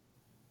amazing.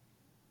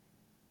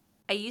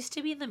 I used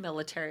to be in the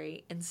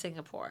military in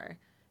Singapore,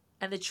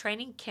 and the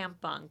training camp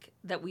bunk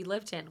that we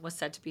lived in was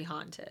said to be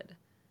haunted.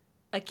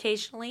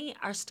 Occasionally,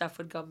 our stuff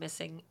would go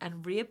missing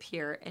and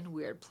reappear in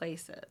weird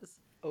places.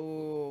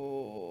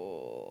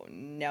 Oh,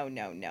 no.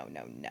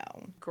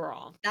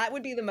 Girl. That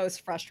would be the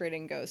most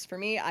frustrating ghost for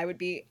me. I would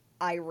be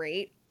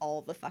irate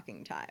all the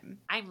fucking time.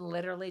 I'm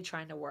literally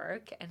trying to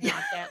work and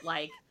not get,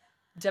 like,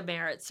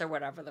 demerits or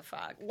whatever the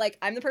fuck. Like,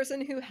 I'm the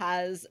person who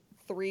has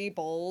 3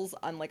 bowls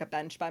on, like, a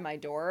bench by my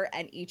door,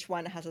 and each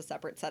one has a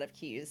separate set of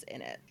keys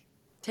in it.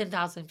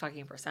 10,000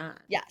 fucking %.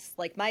 Yes,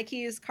 like my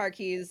keys, car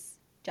keys,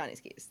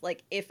 Johnny's keys.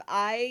 Like, if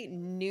I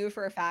knew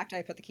for a fact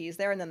I put the keys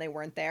there and then they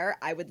weren't there,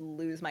 I would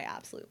lose my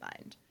absolute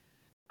mind.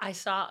 I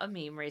saw a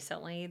meme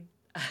recently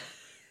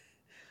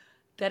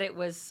that it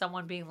was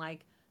someone being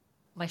like,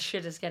 my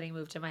shit is getting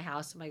moved to my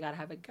house. Oh my God, I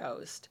have a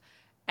ghost.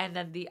 And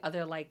then the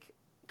other, like,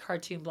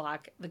 cartoon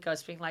block, the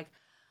ghost being like,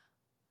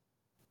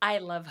 I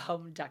love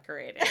home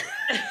decorating.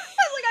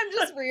 Like, I'm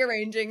just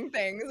rearranging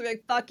things. I'm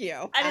like, fuck you.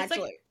 And actually,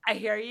 it's like, I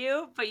hear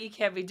you, but you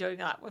can't be doing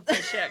that with my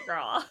shit,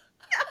 girl.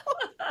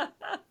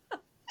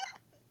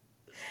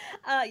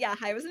 Yeah,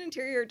 I was an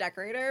interior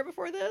decorator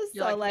before this.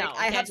 You're so, like, no,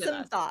 I have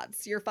some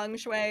thoughts. Your feng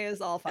shui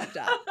is all fucked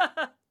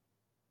up.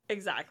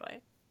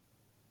 Exactly.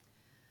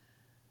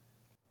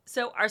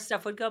 So our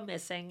stuff would go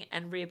missing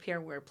and reappear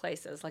in weird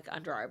places, like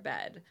under our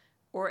bed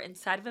or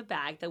inside of a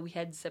bag that we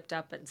had zipped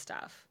up and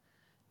stuff.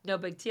 No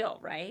big deal,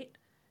 right?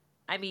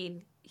 I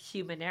mean,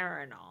 human error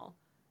and all.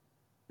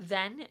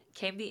 Then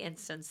came the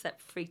instance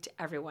that freaked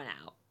everyone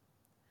out.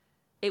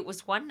 It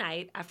was one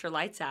night after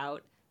lights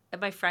out, and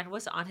my friend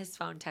was on his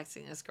phone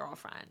texting his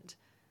girlfriend.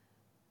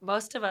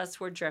 Most of us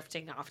were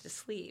drifting off to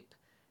sleep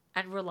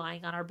and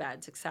relying on our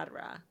beds,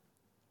 etc.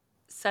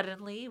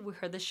 Suddenly, we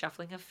heard the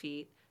shuffling of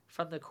feet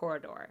from the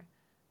corridor.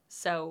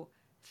 So,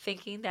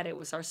 thinking that it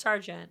was our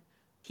sergeant,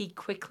 he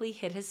quickly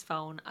hid his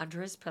phone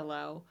under his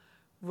pillow,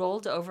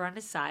 rolled over on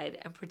his side,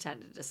 and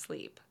pretended to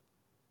sleep.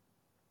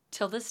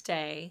 Till this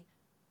day,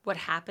 what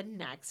happened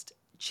next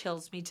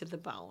chills me to the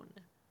bone.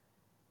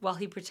 While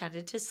he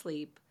pretended to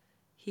sleep,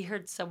 he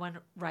heard someone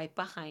right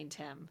behind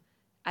him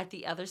at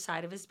the other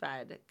side of his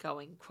bed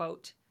going,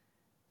 quote,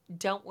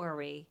 "Don't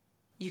worry,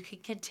 you can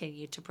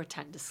continue to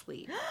pretend to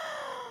sleep,"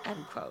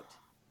 end quote.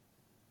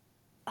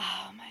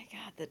 Oh my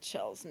God, the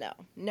chills. No.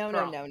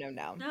 Girl.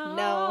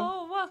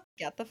 No.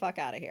 Get the fuck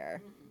out of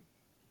here.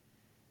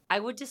 I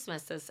would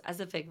dismiss this as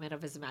a figment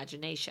of his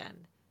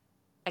imagination,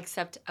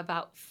 except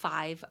about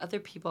 5 other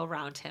people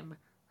around him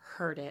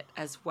heard it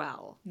as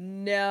well.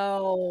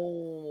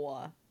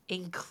 No.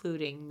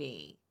 Including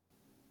me.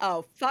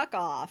 Oh, fuck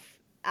off.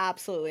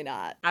 Absolutely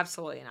not.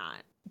 Absolutely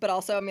not. But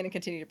also, I'm going to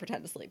continue to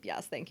pretend to sleep.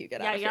 Yes, thank you.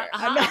 Get out of here.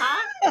 Cool.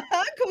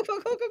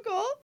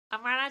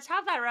 I'm right on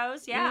top of that,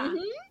 Rose. Yeah.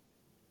 Mm-hmm.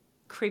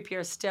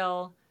 Creepier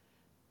still,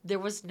 there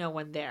was no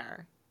one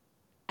there.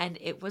 And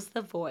it was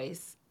the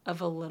voice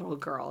of a little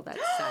girl that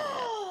said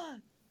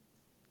it.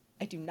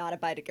 I do not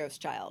abide a ghost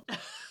child.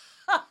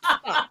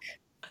 Fuck.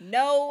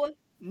 No.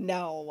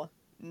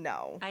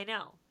 I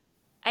know.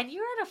 And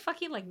you're at a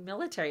fucking, like,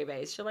 military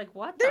base. You're like,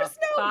 what There's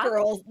the fuck?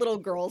 little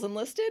girls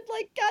enlisted.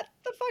 Like, get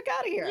the fuck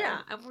out of here.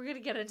 Yeah, and we're going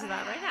to get into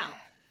that right now.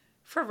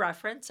 For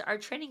reference, our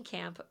training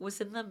camp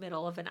was in the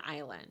middle of an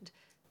island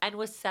and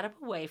was set up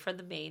away from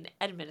the main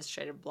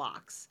administrative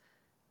blocks.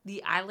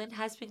 The island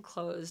has been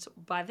closed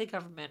by the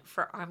government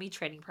for army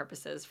training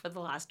purposes for the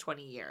last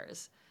 20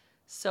 years.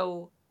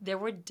 So there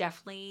were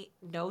definitely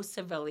no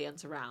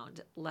civilians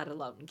around, let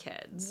alone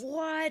kids.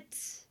 What?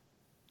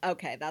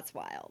 Okay, that's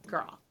wild.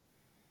 Girl.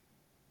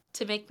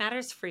 To make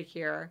matters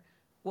freakier,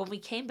 when we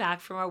came back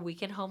from our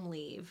weekend home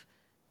leave,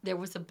 there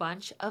was a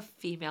bunch of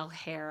female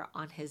hair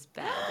on his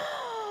bed,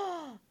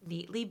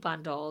 neatly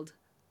bundled,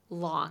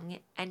 long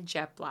and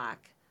jet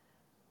black.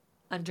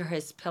 Under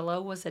his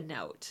pillow was a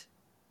note.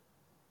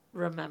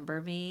 Remember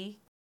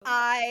me?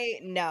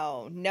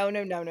 No.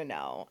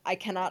 I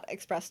cannot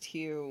express to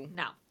you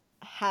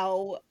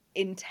how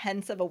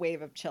intense of a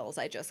wave of chills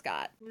I just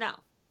got. No.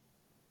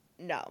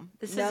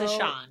 This is a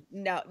Sean.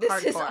 No. This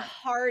Hardcore. Is a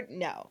hard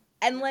no.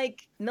 And,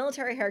 like,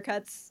 military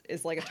haircuts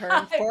is, like, a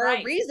term for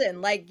a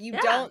reason. Like,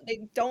 they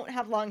don't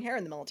have long hair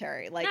in the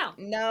military. Like,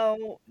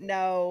 no.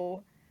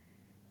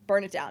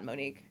 Burn it down,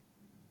 Monique.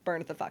 Burn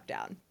it the fuck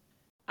down.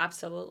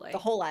 Absolutely. The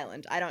whole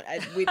island.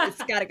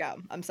 It's got to go.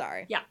 I'm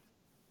sorry. Yeah.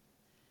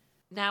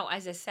 Now,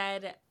 as I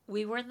said,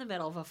 we were in the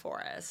middle of a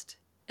forest,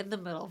 in the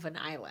middle of an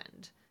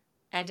island.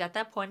 And at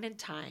that point in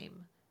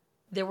time,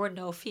 there were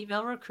no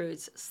female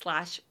recruits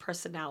 /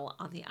 personnel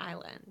on the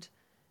island.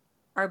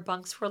 Our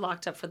bunks were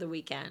locked up for the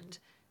weekend,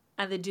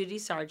 and the duty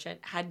sergeant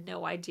had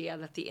no idea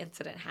that the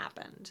incident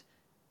happened.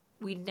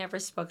 We never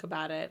spoke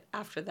about it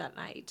after that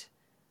night.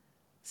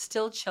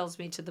 Still chills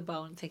me to the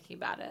bone thinking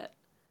about it.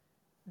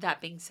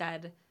 That being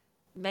said,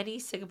 many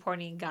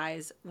Singaporean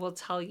guys will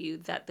tell you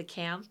that the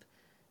camp,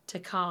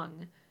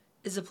 Tekong,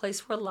 is a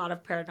place where a lot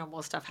of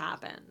paranormal stuff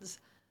happens.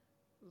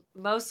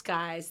 Most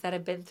guys that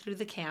have been through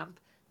the camp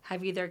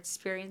have either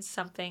experienced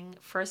something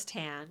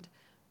firsthand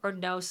or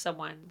know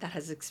someone that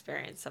has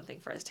experienced something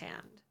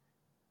firsthand.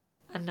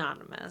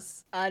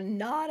 Anonymous.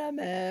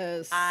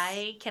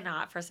 I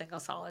cannot for a single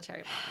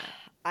solitary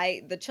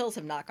moment. The chills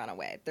have not gone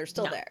away. They're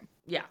still there.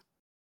 Yeah.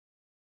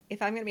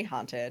 If I'm going to be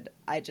haunted,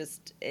 I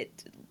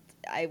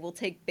will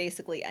take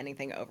basically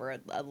anything over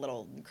a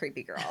little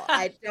creepy girl.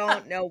 I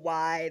don't know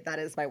why that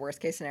is my worst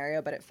case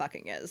scenario, but it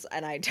fucking is.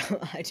 And I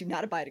do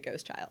not abide a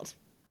ghost child.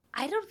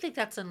 I don't think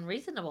that's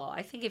unreasonable.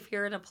 I think if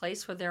you're in a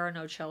place where there are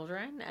no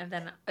children and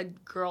then a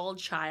girl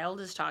child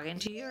is talking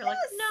to you, you're like,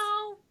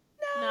 no.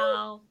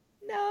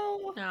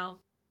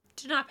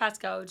 Do not pass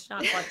go. Do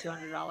not collect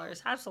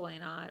 $200. Absolutely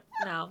not.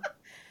 No.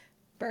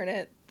 Burn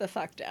it the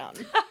fuck down.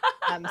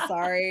 I'm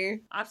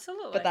sorry.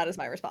 Absolutely. But that is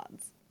my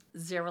response.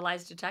 0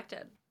 lies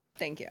detected.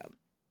 Thank you.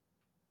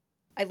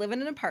 I live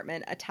in an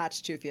apartment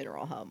attached to a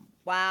funeral home.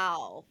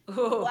 Wow.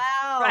 Ooh,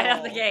 wow. Right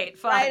out the gate.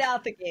 Fuck. Right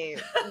out the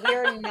gate.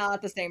 We're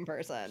not the same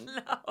person.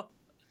 No.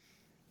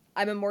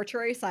 I'm a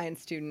mortuary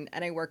science student,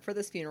 and I work for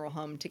this funeral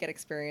home to get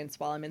experience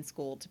while I'm in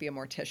school to be a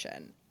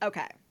mortician.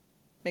 Okay.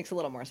 Makes a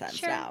little more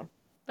sense now.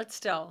 But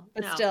still,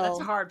 that's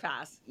a hard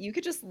pass. You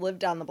could just live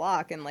down the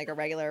block in like a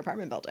regular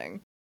apartment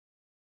building.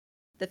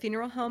 The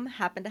funeral home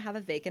happened to have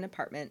a vacant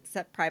apartment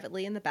set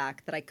privately in the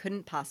back that I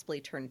couldn't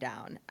possibly turn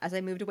down, as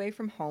I moved away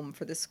from home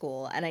for the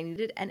school and I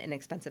needed an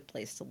inexpensive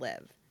place to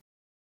live.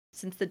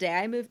 Since the day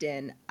I moved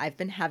in, I've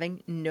been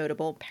having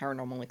notable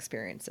paranormal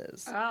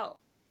experiences. Oh.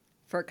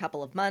 For a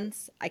couple of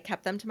months, I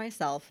kept them to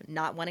myself,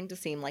 not wanting to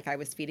seem like I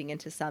was feeding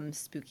into some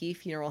spooky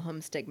funeral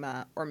home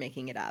stigma or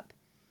making it up.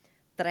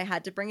 That I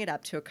had to bring it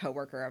up to a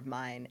coworker of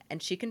mine,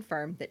 and she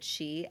confirmed that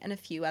she and a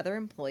few other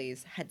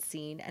employees had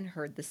seen and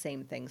heard the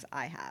same things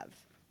I have.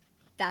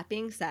 That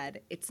being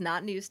said, it's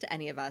not news to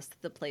any of us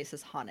that the place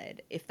is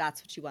haunted, if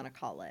that's what you want to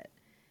call it.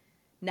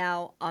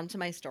 Now, on to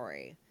my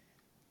story.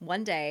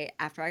 One day,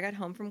 after I got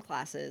home from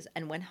classes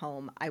and went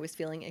home, I was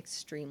feeling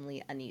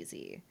extremely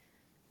uneasy.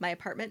 My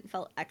apartment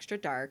felt extra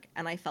dark,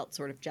 and I felt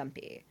sort of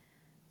jumpy.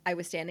 I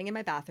was standing in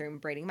my bathroom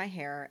braiding my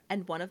hair,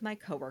 and one of my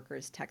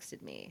coworkers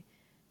texted me.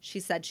 She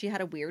said she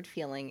had a weird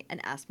feeling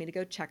and asked me to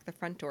go check the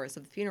front doors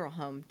of the funeral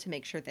home to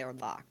make sure they were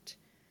locked.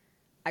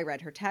 I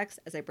read her text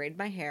as I braided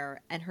my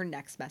hair, and her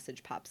next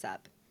message pops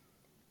up.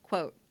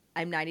 Quote,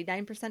 I'm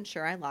 99%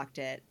 sure I locked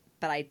it,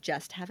 but I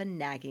just have a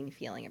nagging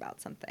feeling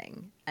about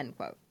something. End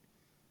quote.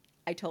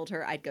 I told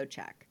her I'd go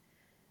check.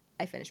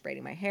 I finished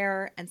braiding my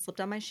hair and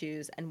slipped on my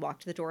shoes and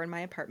walked to the door in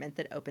my apartment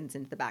that opens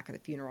into the back of the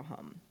funeral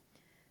home.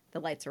 The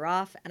lights are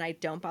off, and I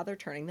don't bother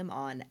turning them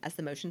on as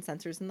the motion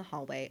sensors in the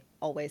hallway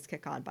always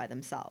kick on by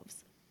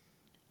themselves.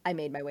 I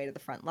made my way to the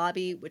front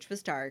lobby, which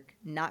was dark,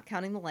 not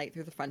counting the light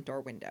through the front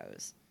door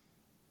windows.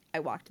 I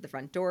walked to the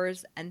front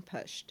doors and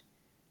pushed.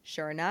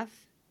 Sure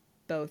enough,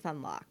 both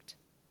unlocked.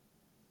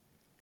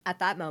 At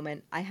that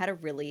moment, I had a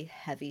really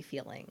heavy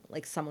feeling,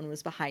 like someone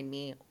was behind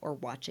me or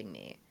watching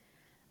me.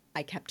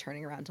 I kept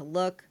turning around to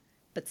look,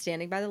 but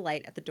standing by the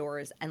light at the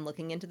doors and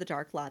looking into the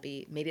dark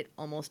lobby made it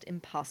almost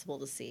impossible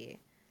to see.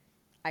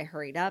 I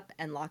hurried up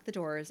and locked the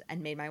doors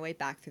and made my way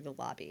back through the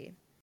lobby.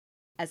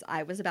 As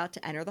I was about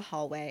to enter the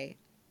hallway,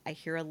 I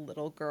hear a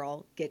little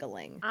girl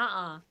giggling.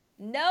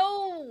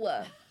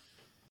 No!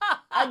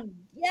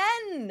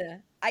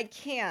 Again! I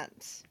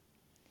can't.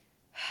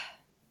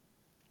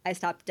 I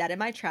stopped dead in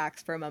my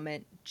tracks for a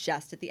moment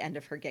just at the end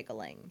of her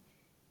giggling.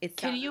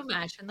 Can you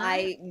imagine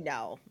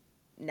that?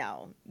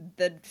 No.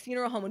 The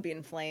funeral home would be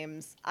in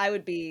flames. I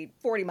would be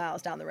 40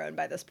 miles down the road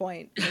by this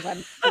point because I'm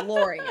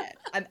flooring it.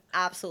 I'm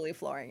absolutely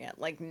flooring it.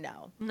 Like,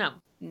 no.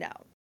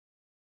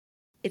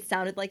 It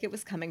sounded like it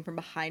was coming from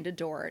behind a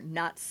door,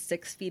 not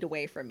 6 feet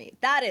away from me.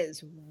 That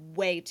is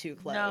way too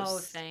close. No,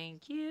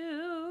 thank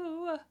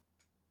you.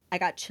 I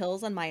got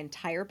chills on my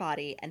entire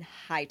body and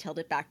hightailed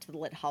it back to the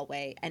lit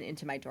hallway and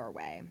into my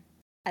doorway.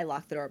 I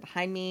locked the door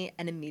behind me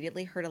and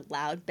immediately heard a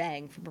loud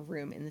bang from a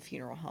room in the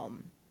funeral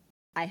home.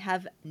 I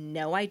have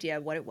no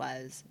idea what it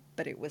was,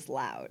 but it was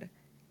loud.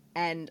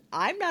 And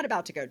I'm not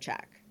about to go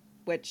check,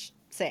 which,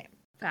 same.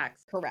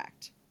 Facts.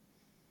 Correct.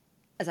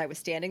 As I was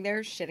standing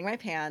there shitting my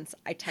pants,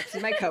 I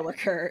texted my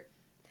coworker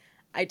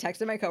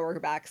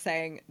back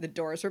saying the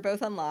doors were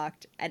both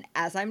unlocked, and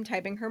as I'm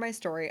typing her my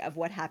story of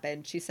what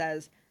happened, she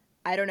says,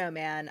 I don't know,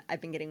 man.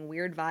 I've been getting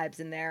weird vibes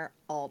in there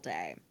all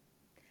day.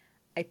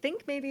 I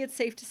think maybe it's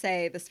safe to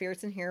say the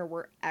spirits in here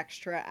were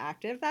extra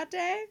active that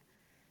day.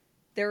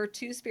 There are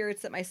 2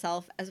 spirits that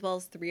myself, as well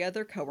as 3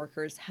 other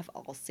coworkers, have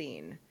all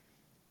seen.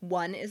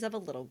 One is of a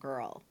little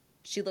girl.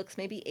 She looks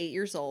maybe 8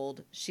 years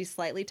old, she's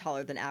slightly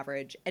taller than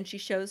average, and she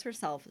shows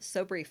herself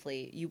so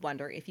briefly you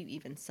wonder if you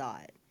even saw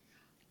it.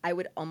 I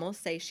would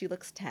almost say she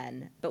looks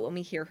 10, but when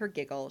we hear her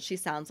giggle, she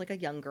sounds like a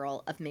young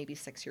girl of maybe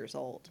 6 years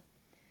old.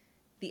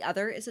 The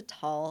other is a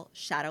tall,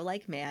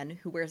 shadow-like man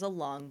who wears a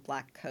long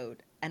black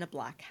coat and a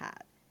black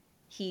hat.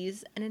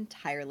 He's an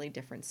entirely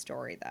different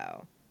story,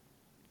 though.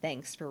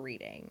 Thanks for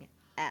reading.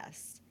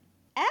 S.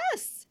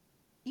 S!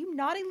 You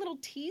naughty little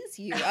tease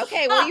you.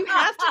 Okay, well, you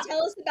have to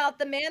tell us about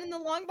the man in the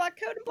long black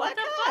coat and black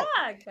hat.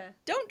 What the fuck?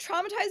 Don't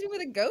traumatize me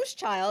with a ghost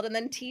child and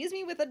then tease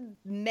me with a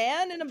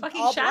man in a fucking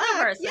all shadow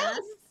black. person. Yes,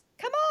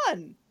 come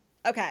on.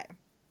 Okay,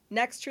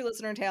 next True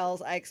Listener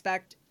Tales, I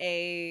expect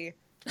a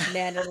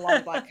man in a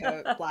long black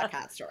coat, black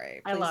hat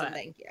story. Please I love and it.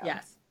 thank you.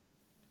 Yes.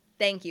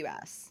 Thank you,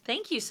 S.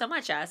 Thank you so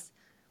much, S.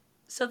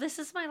 So this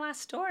is my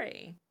last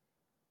story.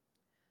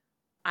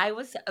 I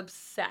was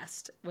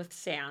obsessed with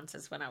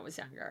seances when I was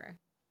younger.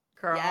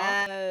 Girl.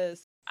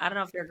 Yes. I don't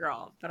know if you're a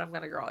girl, but I'm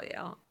going to girl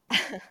you.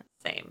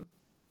 Same.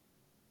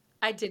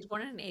 I did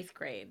one in 8th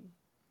grade.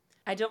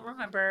 I don't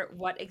remember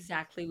what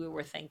exactly we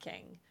were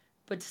thinking,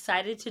 but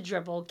decided to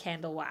dribble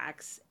candle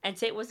wax and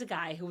say it was a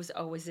guy who was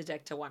always a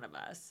dick to one of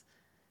us.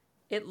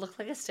 It looked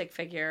like a stick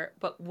figure,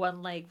 but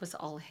one leg was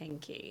all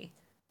hinky.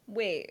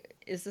 Wait,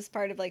 is this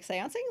part of like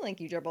seancing? Like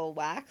you dribble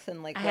wax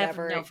and like I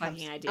whatever? have no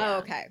fucking idea. Oh,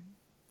 okay.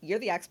 You're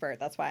the expert.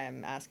 That's why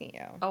I'm asking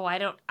you. Oh,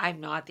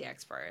 I'm not the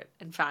expert.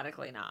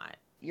 Emphatically not.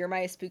 You're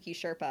my spooky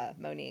Sherpa,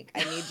 Monique.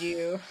 I need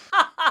you.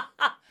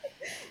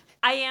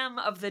 I am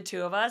of the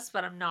 2 of us,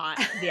 but I'm not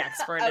the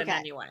expert in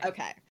any way.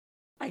 Okay.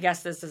 I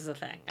guess this is a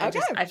thing.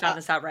 Okay. I found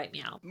this out right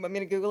now. I'm going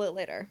to Google it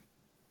later.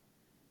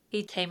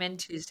 He came in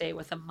Tuesday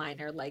with a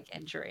minor leg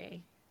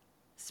injury.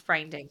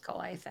 Sprained ankle,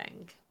 I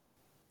think.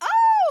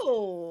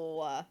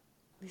 Oh!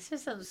 These are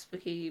some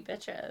spooky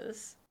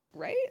bitches.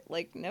 Right?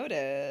 Like,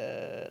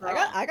 noted.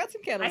 Girl, I got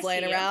some candles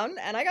laying around,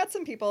 and I got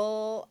some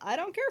people I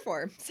don't care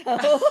for.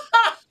 So,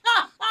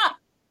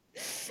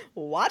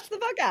 watch the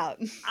fuck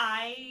out.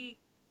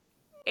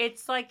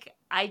 It's like,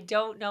 I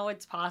don't know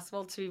it's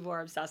possible to be more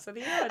obsessed with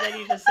you, and then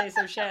you just say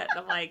some shit, and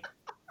I'm like,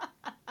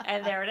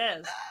 and there it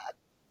is.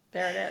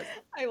 There it is.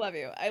 I love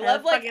you. I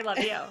fucking love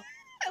you.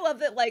 I love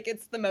that, like,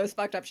 it's the most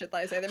fucked up shit that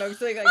I say. The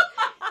most, like,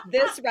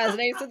 this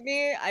resonates with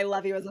me. I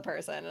love you as a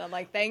person. And I'm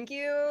like, thank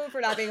you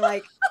for not being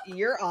like,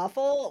 you're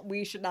awful.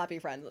 We should not be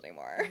friends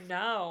anymore.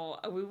 No,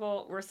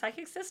 we're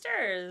psychic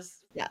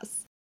sisters.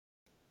 Yes.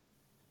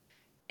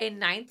 In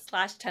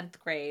 9th/10th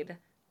grade,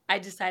 I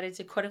decided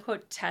to quote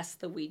unquote test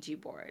the Ouija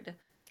board.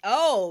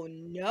 Oh,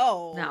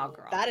 no. No,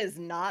 girl. That is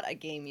not a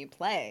game you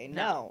play.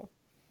 No.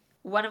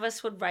 One of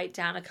us would write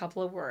down a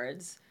couple of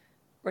words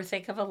or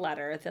think of a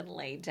letter, then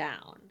lay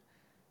down.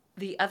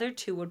 The other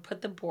 2 would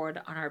put the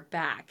board on our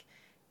back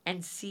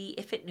and see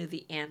if it knew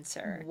the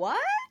answer. What?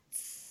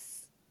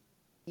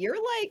 You're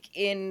like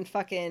in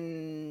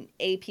fucking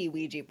AP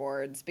Ouija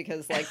boards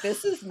because like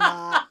this is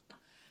not...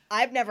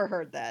 I've never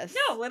heard this.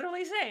 No,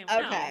 literally same.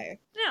 Okay.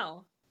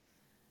 No.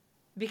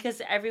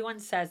 Because everyone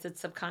says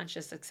it's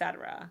subconscious,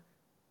 etc.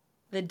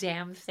 The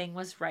damn thing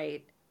was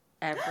right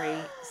every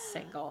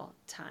single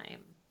time.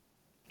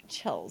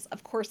 Chills.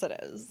 Of course it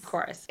is. Of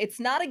course. It's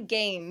not a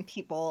game,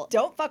 people.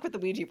 Don't fuck with the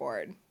Ouija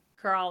board.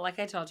 Girl, like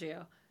I told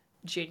you,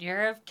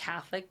 junior of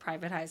Catholic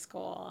private high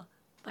school,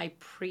 my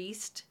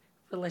priest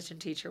religion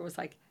teacher was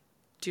like,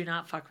 do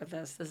not fuck with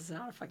this. This is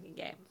not a fucking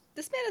game.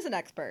 This man is an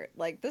expert.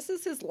 Like, this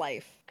is his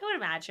life. I would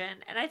imagine.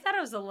 And I thought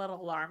it was a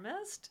little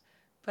alarmist.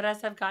 But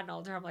as I've gotten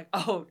older, I'm like,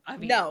 oh, I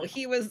mean. No,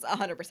 he was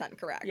 100%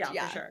 correct. Yeah,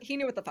 for sure. He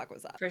knew what the fuck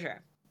was up. For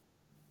sure.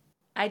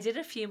 I did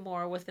a few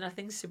more with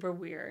nothing super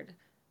weird.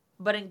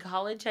 But in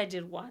college, I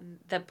did one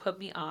that put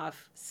me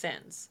off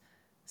since.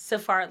 So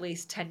far, at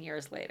least 10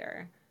 years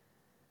later.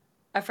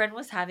 A friend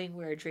was having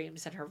weird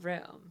dreams in her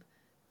room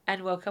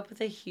and woke up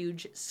with a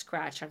huge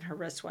scratch on her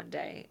wrist one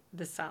day.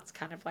 This sounds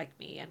kind of like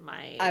me and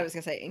my... I was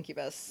going to say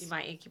incubus.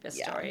 My incubus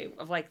story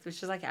of like,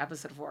 which is like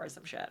episode 4 or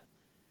some shit.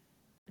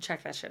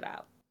 Check that shit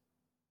out.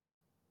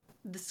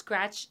 The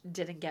scratch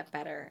didn't get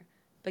better,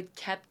 but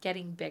kept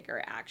getting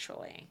bigger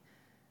actually.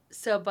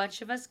 So a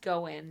bunch of us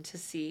go in to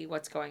see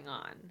what's going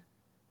on.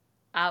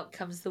 Out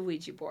comes the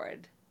Ouija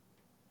board.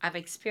 I'm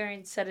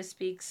experienced, so to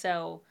speak,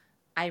 so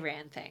I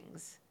ran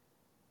things.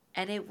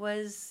 And it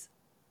was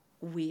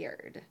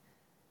weird.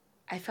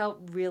 I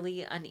felt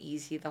really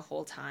uneasy the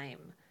whole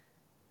time.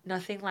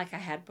 Nothing like I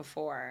had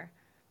before.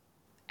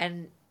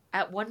 And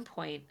at one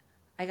point,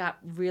 I got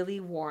really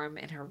warm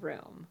in her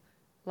room.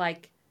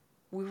 Like,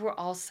 we were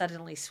all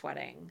suddenly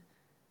sweating.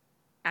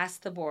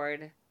 Asked the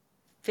board,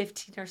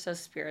 15 or so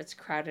spirits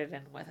crowded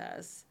in with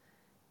us.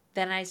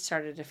 Then I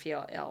started to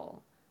feel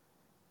ill.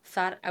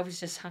 Thought I was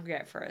just hungry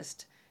at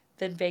first,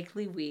 then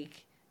vaguely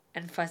weak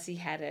and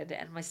fuzzy-headed,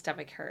 and my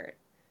stomach hurt.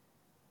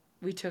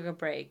 We took a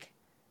break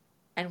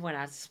and went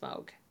out to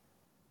smoke.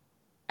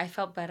 I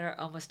felt better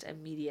almost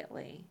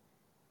immediately.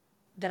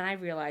 Then I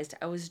realized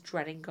I was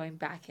dreading going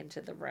back into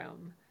the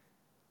room.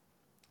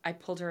 I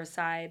pulled her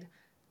aside,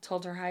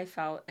 told her how I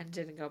felt, and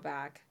didn't go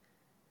back.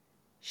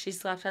 She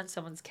slept on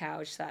someone's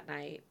couch that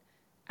night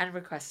and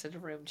requested a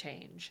room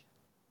change.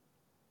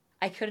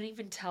 I couldn't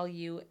even tell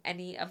you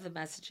any of the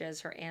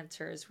messages or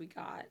answers we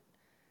got.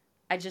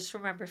 I just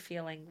remember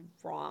feeling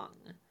wrong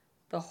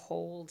the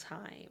whole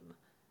time.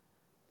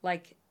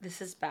 Like,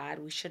 this is bad.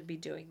 We shouldn't be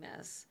doing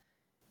this.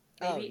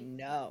 Maybe,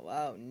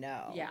 oh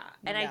no. Yeah.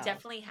 And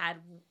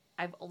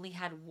I've only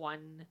had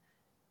one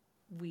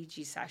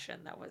Ouija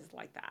session that was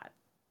like that.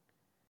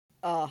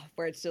 Oh,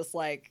 where it's just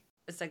like,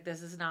 it's like,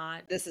 this is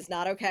not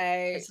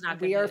okay. It's not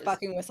good we are news.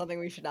 fucking with something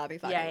we should not be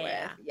fucking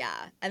with.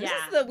 Yeah. And this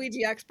is the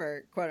Ouija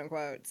expert, quote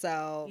unquote.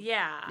 So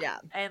yeah.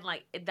 And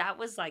like, that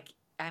was like,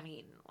 I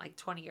mean, like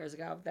 20 years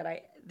ago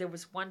there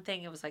was one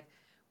thing. It was like,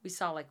 we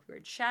saw like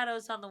weird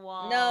shadows on the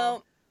wall.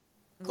 No.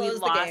 Close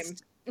the game.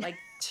 Like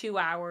 2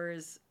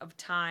 hours of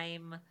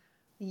time.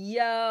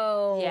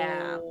 Yo.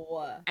 Yeah.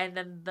 And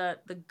then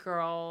the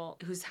girl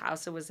whose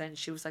house it was in,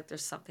 she was like,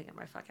 there's something in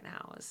my fucking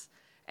house.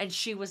 And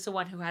she was the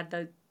one who had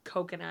the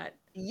coconut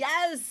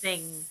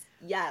thing.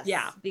 Yes.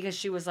 Yeah. Because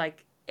she was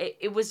like,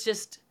 it was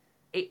just,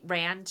 it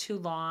ran too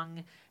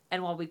long.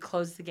 And while we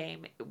closed the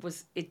game,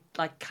 it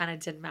like kind of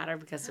didn't matter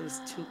because it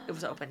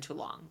was open too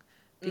long.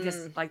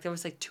 Because like there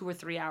was like 2 or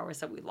 3 hours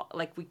that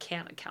we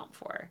can't account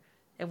for.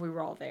 And we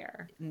were all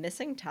there.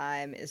 Missing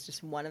time is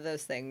just one of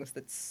those things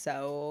that's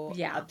so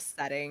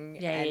upsetting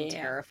and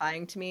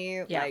terrifying to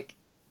me. Yeah. Like,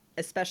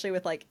 especially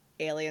with like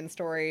alien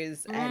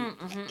stories and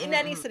in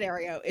any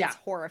scenario, it's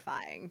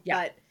horrifying.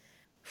 Yeah. But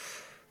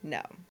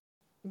no.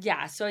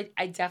 Yeah, so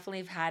I definitely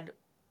have had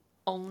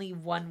only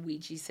one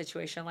Ouija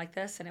situation like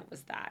this, and it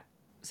was that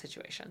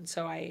situation.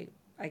 So I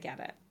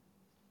get it.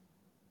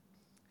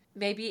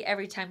 Maybe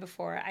every time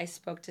before I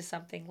spoke to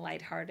something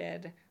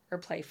lighthearted or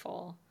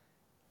playful,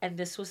 and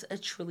this was a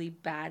truly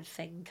bad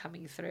thing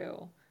coming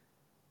through.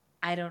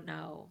 I don't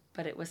know,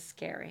 but it was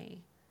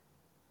scary.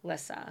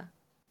 Lissa.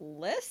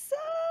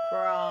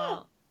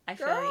 Girl, I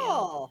feel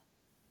you.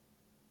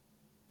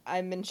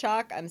 I'm in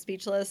shock. I'm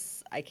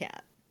speechless. I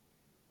can't.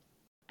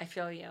 I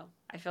feel you.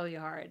 I feel you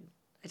hard.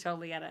 I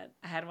totally get it.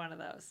 I had one of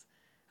those.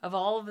 Of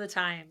all of the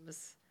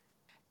times.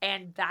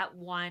 And that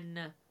one,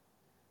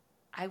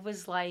 I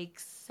was like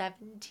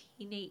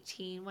 17,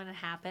 18 when it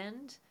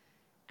happened.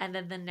 And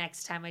then the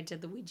next time I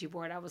did the Ouija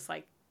board, I was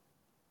like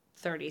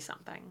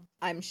 30-something.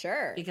 I'm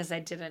sure. Because I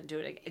didn't do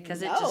it again.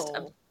 Because it just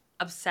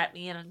upset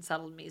me and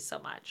unsettled me so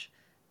much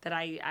that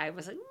I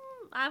was like,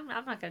 I'm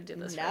not going to do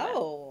this.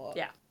 No.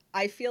 Yeah.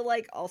 I feel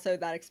like also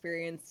that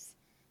experience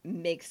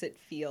makes it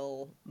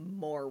feel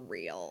more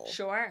real.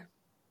 Sure.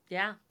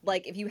 Yeah.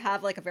 Like if you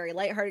have like a very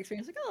lighthearted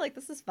experience, like, oh, like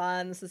this is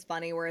fun, this is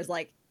funny. Whereas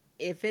like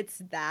if it's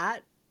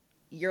that,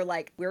 you're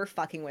like, we're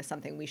fucking with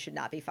something we should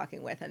not be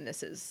fucking with. And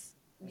this is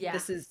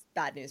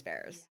bad news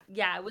bears.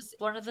 Yeah, it was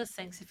one of those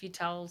things. If you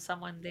tell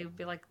someone, they would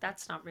be like,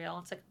 that's not real.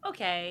 It's like,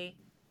 okay.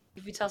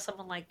 If you tell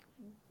someone like,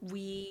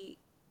 we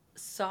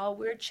saw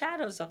weird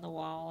shadows on the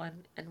wall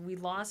and we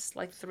lost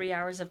like 3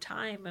 hours of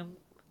time, and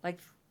like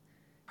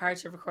prior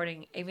to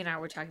recording, Amy and I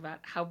were talking about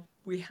how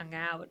we hung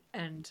out,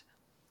 and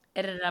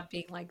it ended up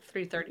being like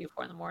 3:30 or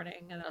 4 in the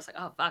morning, and I was like,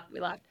 oh fuck,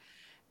 we left.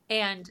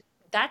 And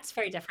that's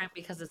very different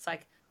because it's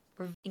like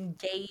we're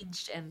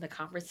engaged in the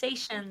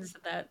conversations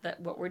that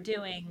what we're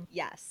doing.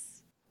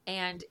 Yes.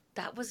 And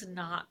that was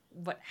not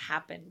what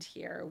happened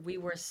here. We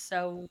were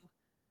so,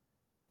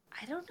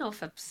 I don't know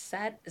if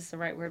upset is the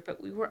right word,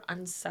 but we were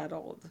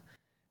unsettled.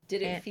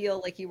 Did it feel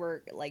like you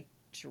were like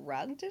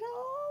drugged at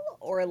all?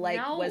 Or like,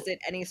 was it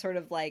any sort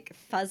of like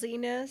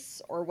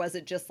fuzziness? Or was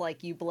it just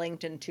like you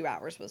blinked and 2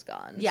 hours was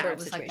gone? Yeah, it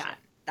was like that.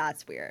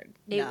 That's weird.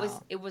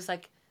 It was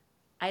like,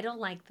 I don't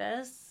like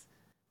this.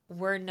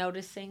 We're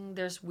noticing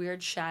there's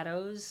weird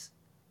shadows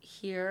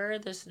here.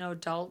 There's no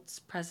adults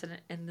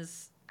present in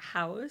this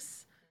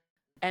house.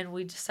 And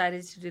we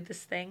decided to do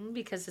this thing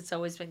because it's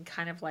always been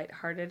kind of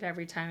lighthearted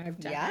every time I've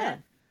done it.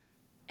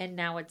 And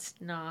now it's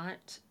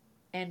not.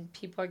 And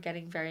people are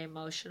getting very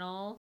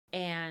emotional.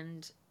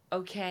 And,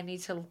 okay, I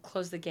need to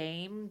close the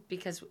game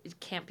because it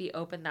can't be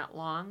open that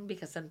long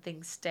because then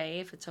things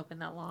stay if it's open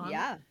that long.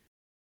 Yeah.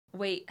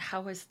 Wait,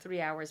 how has 3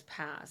 hours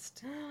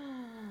passed?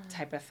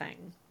 Type of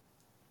thing.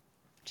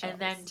 Chills.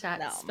 And then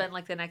to spend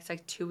like the next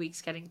like 2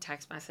 weeks getting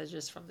text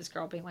messages from this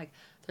girl being like,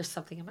 there's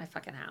something in my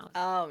fucking house.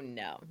 Oh,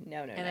 no.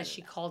 And then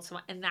she called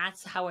someone. And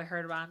that's how I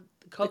heard about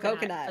the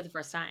coconut for the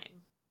first time.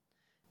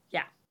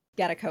 Yeah.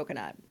 Get a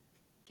coconut.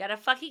 Get a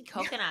fucking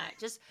coconut.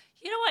 Just,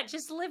 you know what?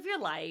 Just live your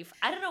life.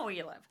 I don't know where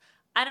you live.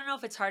 I don't know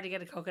if it's hard to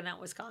get a coconut in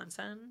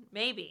Wisconsin.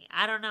 Maybe.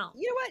 I don't know.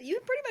 You know what? You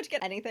can pretty much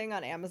get anything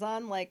on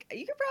Amazon. Like,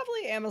 you could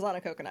probably Amazon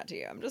a coconut to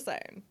you. I'm just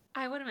saying.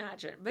 I would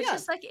imagine. But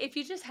just like, if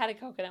you just had a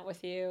coconut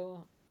with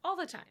you all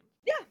the time.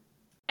 Yeah.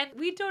 And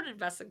we don't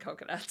invest in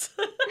coconuts.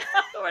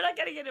 We're not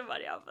getting any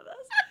money off of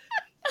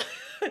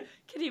this.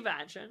 Can you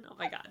imagine? Oh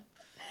my God.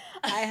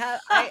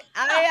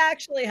 I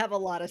actually have a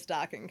lot of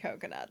stock in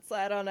coconuts.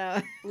 I don't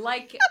know.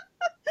 Like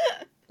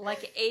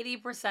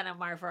 80% of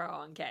my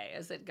 401k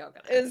is in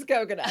coconuts. Is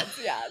coconuts,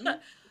 yeah.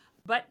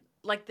 But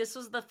Like, this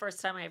was the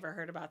first time I ever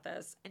heard about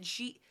this. And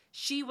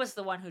she was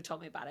the one who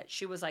told me about it.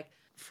 She was like,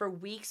 for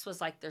weeks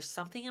was like, there's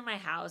something in my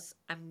house.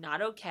 I'm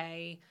not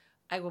okay.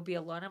 I will be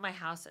alone in my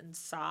house and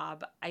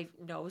sob. I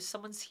know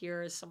someone's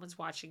here. Someone's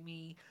watching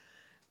me.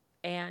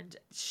 And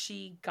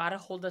she got a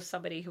hold of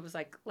somebody who was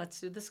like,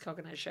 let's do this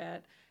coconut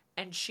shit.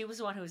 And she was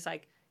the one who was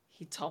like,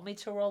 he told me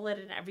to roll it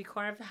in every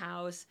corner of the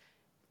house,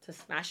 to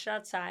smash it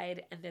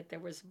outside, and that there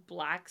was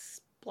black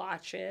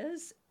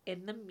splotches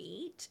in the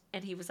meat.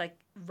 And he was like,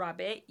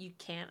 rub it. You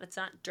can't. It's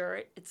not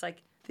dirt. It's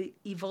like the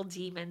evil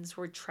demons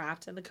were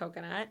trapped in the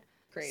coconut.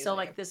 Crazy. So,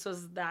 like, this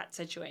was that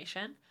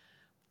situation.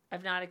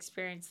 I've not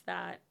experienced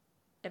that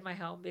in my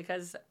home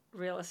because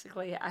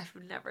realistically, I've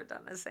never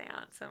done a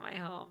seance in my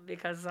home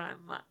because I'm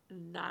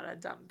not a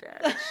dumb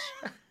bitch.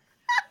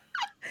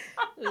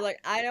 You're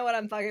like, I know what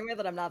I'm fucking with,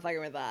 and I'm not fucking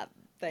with that.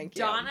 Thank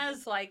you.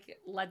 Donna's like,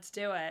 let's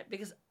do it,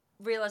 because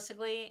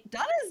realistically,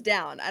 Donna's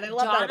down, and I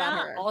love that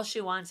about her. All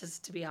she wants is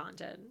to be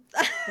haunted.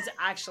 It's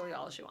actually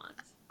all she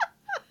wants.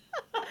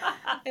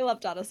 I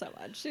love Donna so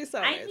much. She's so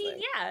amazing. I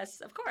mean,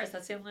 yes, of course.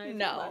 That's the only way I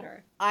feel about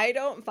her. I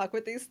don't fuck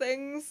with these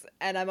things,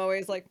 and I'm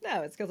always like,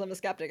 no, it's because I'm a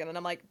skeptic. And then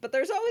I'm like, but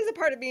there's always a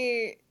part of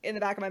me in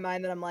the back of my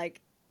mind that I'm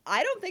like,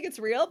 I don't think it's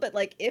real, but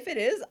like, if it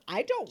is,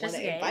 I don't want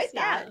to invite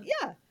that.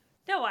 Yeah.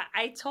 No,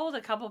 I told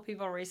a couple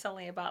people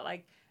recently about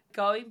like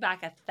going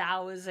back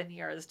 1,000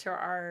 years to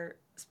our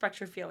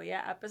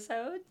spectrophilia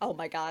episode. Oh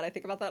my God, I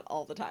think about that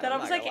all the time. That I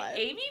was like,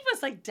 Amy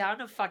was like down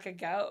to fuck a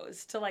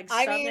ghost to like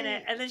summon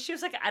it, and then she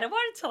was like, I don't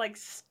want it to like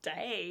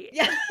stay.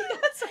 Yeah.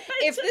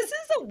 If this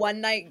is a one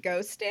night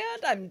ghost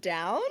stand, I'm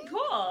down.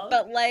 Cool.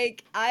 But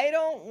like, I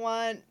don't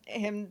want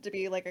him to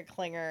be like a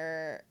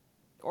clinger,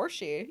 or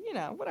she,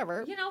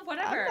 whatever.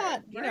 Whatever.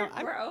 I'm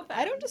not, we're open.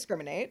 I don't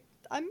discriminate.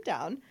 I'm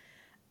down.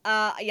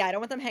 Yeah, I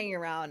don't want them hanging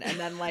around, and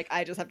then like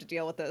I just have to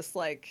deal with this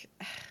like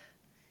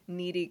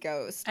needy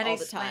ghost all the time.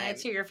 And explain it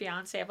to your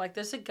fiance. I'm like,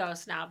 there's a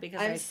ghost now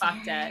because I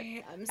fucked it.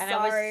 I'm and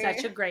sorry. It was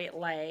such a great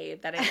lay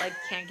that I like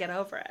can't get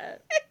over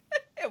it.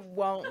 It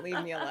won't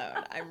leave me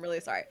alone. I'm really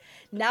sorry.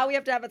 Now we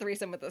have to have a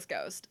threesome with this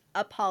ghost.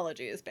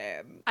 Apologies,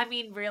 babe. I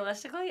mean,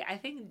 realistically, I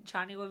think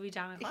Johnny would be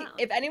down with clown.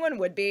 If anyone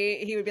would be,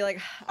 he would be like,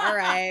 all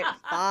right,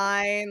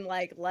 fine,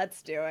 like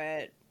let's do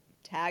it.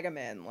 Tag him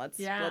in. Let's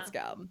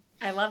go.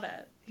 I love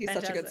it. He's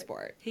Fantastic. such a good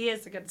sport. He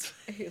is a good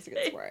sport. He is a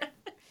good sport.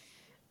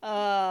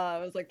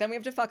 I was like, then we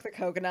have to fuck the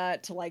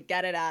coconut to like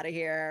get it out of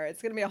here.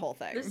 It's gonna be a whole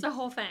thing. It's a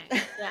whole thing.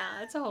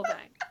 Yeah, it's a whole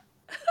thing.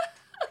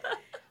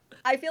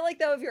 I feel like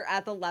though, if you're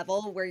at the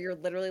level where you're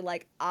literally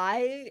like,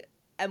 I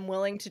am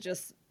willing to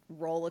just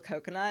roll a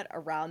coconut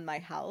around my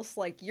house,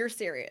 like you're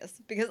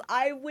serious, because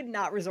I would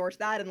not resort to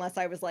that unless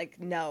I was like,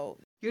 no.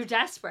 You're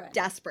desperate.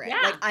 Desperate.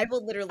 Yeah. Like I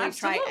will literally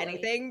try Absolutely.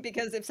 anything,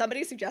 because if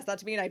somebody suggests that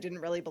to me and I didn't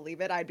really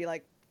believe it, I'd be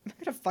like, I'm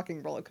gonna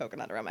fucking roll a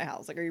coconut around my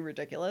house. Like, are you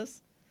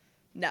ridiculous?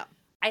 No.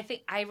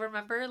 I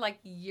remember like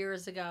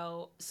years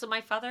ago. So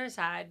my father has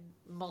had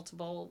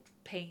multiple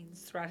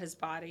pains throughout his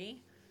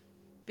body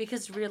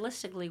because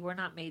realistically, we're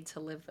not made to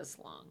live this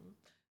long.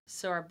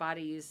 So our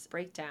bodies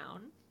break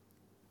down.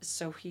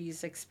 So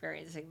he's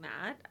experiencing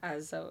that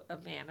as a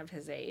man of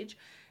his age.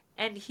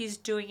 And he's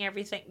doing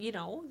everything,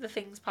 the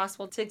things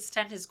possible to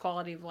extend his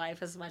quality of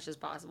life as much as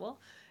possible.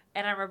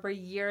 And I remember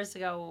years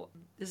ago,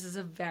 this is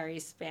a very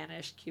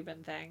Spanish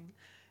Cuban thing,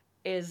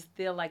 is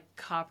the like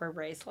copper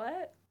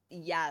bracelet.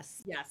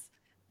 Yes. Yes.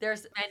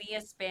 There's many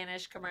a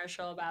Spanish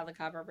commercial about the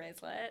copper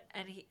bracelet.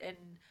 And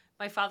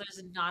my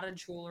father's not a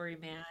jewelry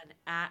man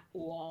at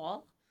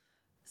all.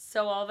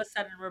 So all of a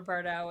sudden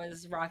Roberto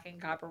is rocking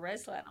copper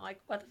bracelet. And I'm like,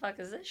 what the fuck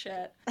is this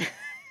shit?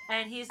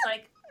 And he's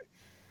like,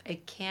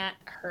 it can't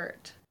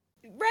hurt.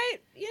 Right.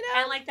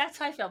 And like, that's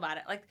how I feel about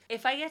it. Like,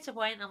 if I get to a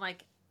point and I'm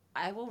like,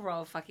 I will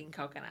roll a fucking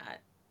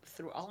coconut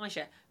through all my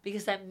shit,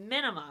 because at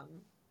minimum,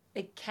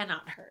 it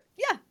cannot hurt.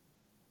 Yeah.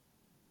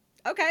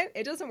 Okay,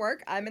 it doesn't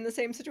work. I'm in the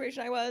same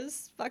situation I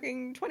was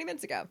fucking 20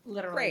 minutes ago.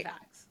 Literally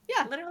facts.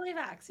 Yeah. Literally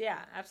facts. Yeah,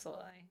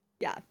 absolutely.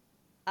 Yeah.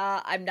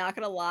 I'm not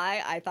going to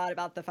lie. I thought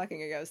about the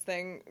fucking a ghost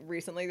thing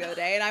recently the other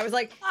day, and I was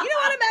like, you know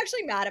what? I'm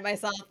actually mad at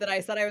myself that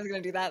I said I was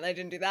going to do that and I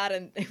didn't do that.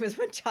 And it was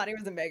when Johnny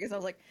was in Vegas. I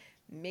was like,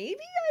 maybe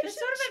I should.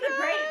 This would have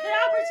been the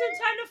opportune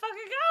time to fuck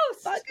a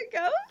ghost. Fuck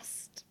a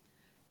ghost?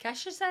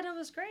 Kesha said it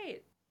was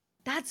great.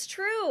 That's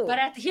true.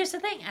 But here's the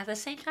thing. At the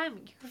same time,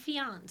 your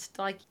fiancé,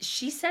 like,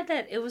 she said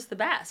that it was the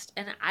best.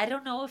 And I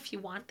don't know if you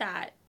want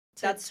that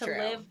to true.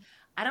 Live.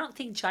 I don't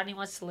think Johnny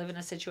wants to live in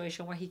a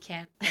situation where he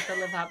can't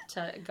live up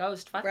to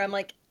Ghost. Fuck. Where I'm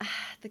like,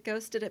 the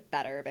ghost did it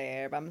better,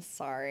 babe. I'm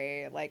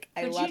sorry. Like,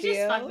 I love you. Could you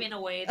just fuck me in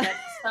a way that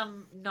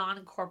some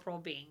non-corporal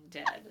being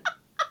did?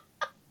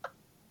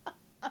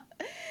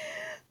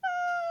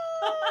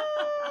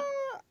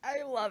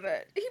 I love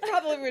it. He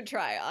probably would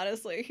try,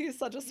 honestly. He's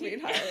such a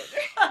sweetheart.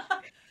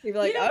 He'd be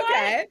like,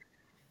 okay. What?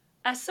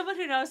 As someone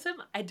who knows him,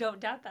 I don't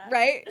doubt that.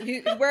 Right?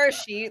 You wear a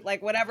sheet,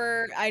 like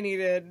whatever I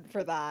needed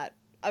for that.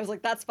 I was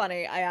like, that's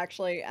funny. I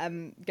actually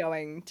am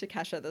going to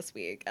Kesha this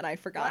week, and I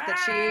forgot that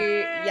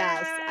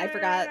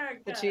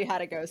she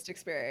had a ghost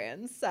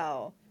experience.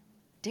 So,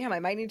 damn, I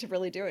might need to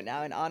really do it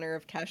now in honor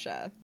of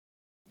Kesha.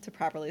 to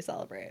properly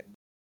celebrate.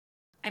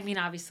 I mean,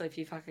 obviously, if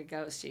you fuck a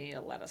ghost, you need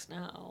to let us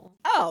know.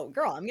 Oh,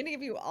 girl, I'm going to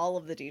give you all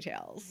of the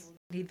details.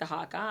 Need the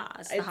hot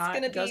goss. It's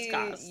going to be,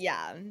 goss.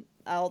 Yeah,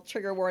 I'll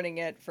trigger warning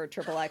it for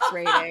XXX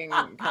rating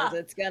because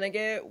it's going to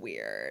get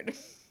weird.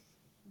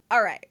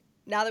 All right,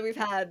 now that we've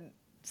had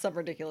some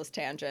ridiculous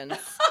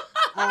tangents,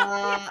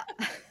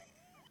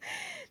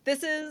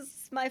 this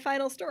is my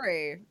final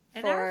story.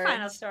 And our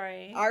final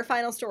story. Our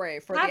final story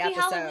for the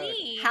episode.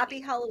 Halloween. Happy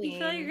Halloween. You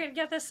feel like you're going to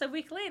get this a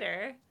week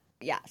later.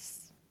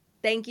 Yes.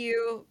 Thank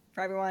you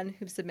for everyone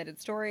who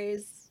submitted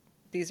stories.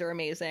 These are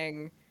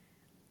amazing.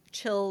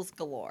 Chills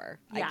galore.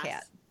 Yes. I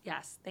can't.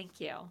 Yes, thank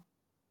you.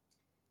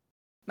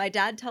 My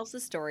dad tells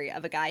the story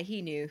of a guy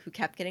he knew who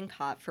kept getting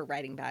caught for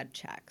writing bad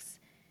checks.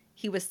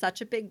 He was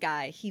such a big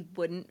guy, he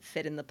wouldn't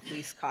fit in the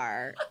police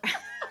car.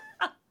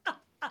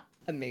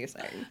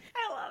 Amazing.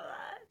 I love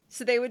that.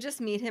 So they would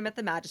just meet him at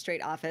the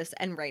magistrate office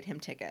and write him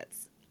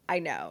tickets. I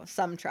know,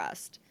 some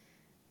trust.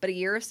 But a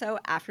year or so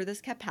after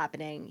this kept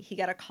happening, he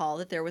got a call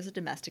that there was a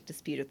domestic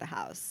dispute at the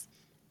house.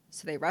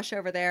 So they rush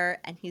over there,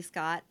 and he's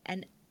got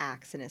an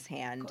axe in his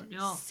hand,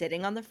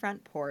 sitting on the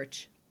front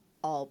porch,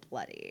 all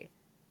bloody.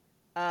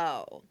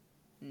 Oh,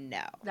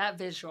 no. That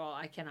visual,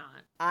 I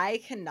cannot. I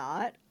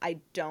cannot. I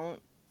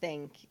don't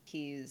think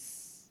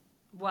he's...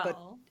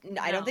 well.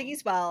 No. I don't think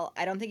he's well.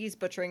 I don't think he's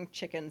butchering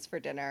chickens for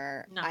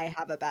dinner. No. I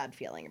have a bad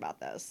feeling about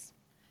this.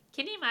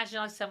 Can you imagine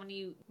like someone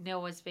you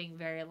know as being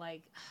very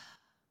like,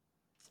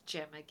 it's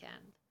Jim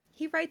again.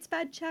 He writes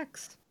bad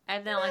checks.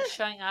 And then like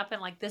showing up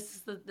and like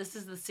this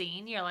is the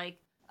scene. You're like,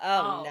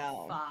 oh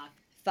no.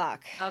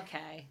 Fuck.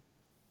 Okay.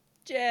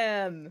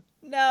 Jim.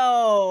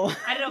 No.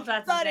 I don't know if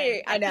that's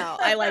funny. I know.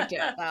 I liked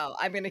it though.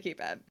 I'm gonna keep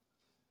it.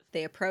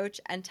 They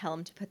approach and tell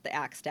him to put the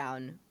axe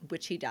down,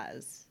 which he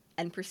does,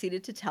 and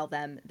proceeded to tell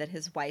them that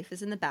his wife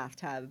is in the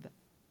bathtub,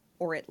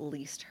 or at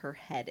least her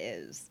head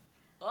is.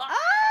 Ah!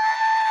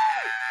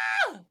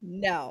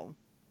 No.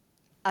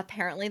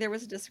 Apparently there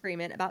was a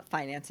disagreement about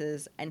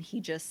finances, and he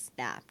just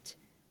snapped.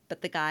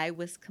 But the guy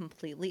was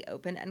completely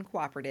open and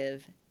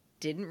cooperative,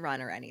 didn't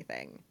run or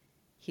anything.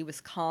 He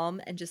was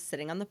calm and just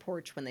sitting on the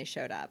porch when they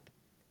showed up.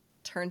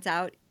 Turns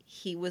out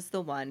he was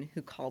the one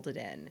who called it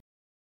in.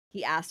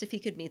 He asked if he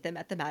could meet them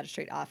at the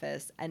magistrate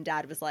office, and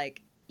Dad was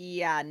like,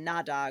 yeah,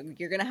 nah, dog,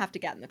 you're going to have to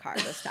get in the car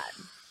this time.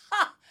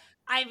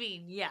 I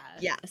mean, yes.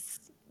 Yes.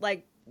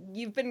 Like,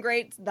 you've been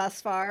great thus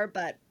far,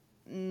 but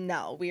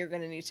no, we are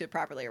going to need to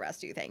properly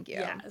arrest you. Thank you.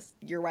 Yes.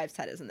 Your wife's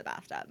head is in the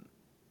bathtub.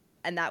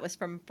 And that was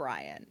from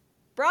Brian.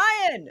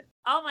 Brian!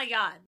 Oh my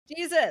God.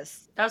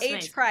 Jesus. That was H.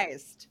 amazing.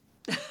 Christ.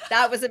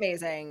 That was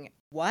amazing.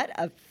 What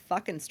a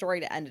fucking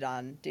story to end it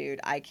on, dude.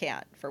 I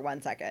can't for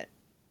 1 second.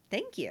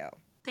 Thank you.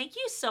 Thank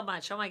you so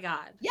much. Oh my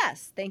God.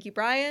 Yes. Thank you,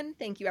 Brian.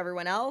 Thank you,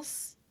 everyone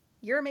else.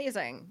 You're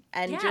amazing.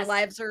 And your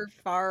lives are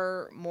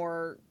far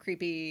more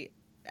creepy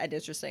and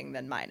interesting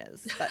than mine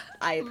is. But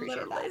I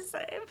appreciate that.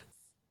 Same.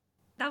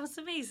 That was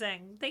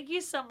amazing. Thank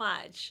you so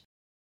much.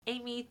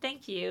 Amy,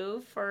 thank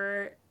you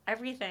for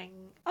everything.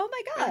 Oh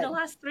my God. In the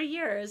last 3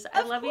 years.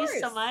 I love you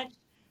so much.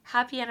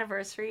 Happy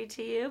anniversary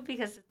to you,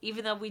 because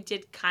even though we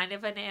did kind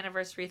of an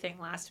anniversary thing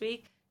last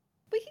week,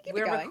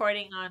 we're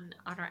recording on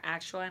our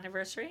actual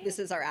anniversary. This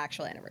is our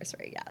actual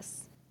anniversary,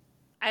 yes.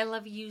 I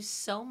love you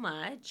so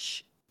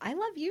much. I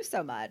love you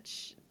so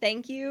much.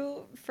 Thank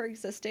you for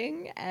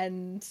existing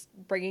and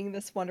bringing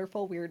this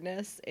wonderful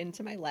weirdness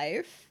into my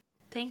life.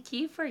 Thank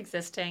you for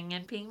existing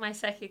and being my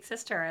psychic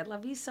sister. I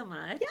love you so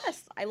much.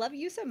 Yes, I love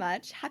you so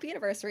much. Happy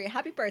anniversary.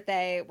 Happy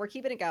birthday. We're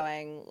keeping it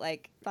going.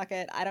 Like, fuck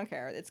it. I don't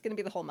care. It's going to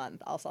be the whole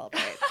month. I'll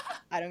celebrate.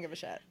 I don't give a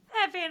shit.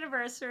 Happy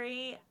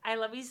anniversary. I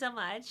love you so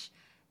much.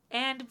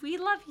 And we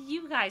love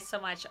you guys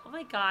so much. Oh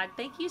my God.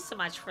 Thank you so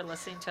much for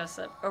listening to us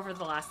over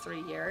the last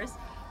 3 years.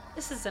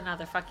 This is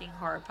another fucking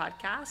horror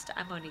podcast.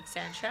 I'm Monique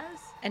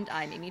Sanchez. And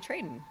I'm Amy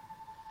Traden.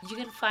 You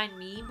can find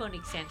me,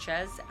 Monique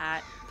Sanchez,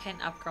 at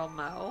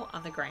PinUpGirlMo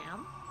on the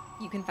gram.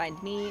 You can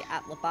find me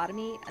at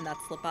Lobotomy, and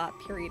that's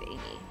Lobot.Amy.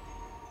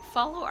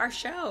 Follow our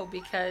show,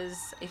 because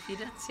if you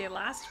didn't see it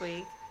last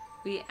week,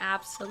 we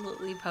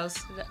absolutely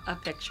posted a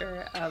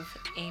picture of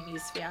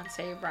Amy's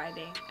fiance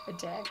riding a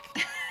dick.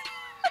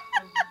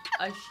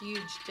 A huge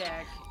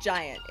dick.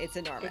 Giant. It's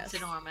enormous.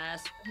 It's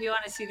enormous. If you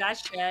want to see that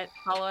shit,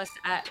 follow us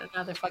at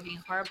Another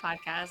Fucking Horror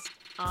Podcast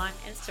on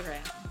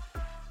Instagram.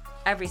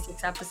 Every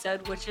 6th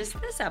episode, which is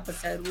this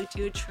episode, we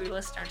do a True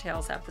Listener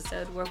Tales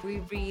episode where we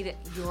read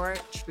your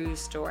true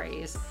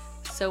stories.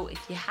 So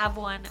if you have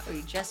one or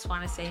you just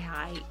want to say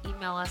hi,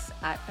 email us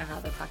at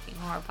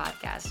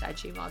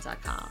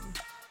anotherfuckinghorrorpodcast@gmail.com.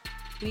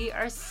 We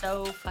are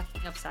so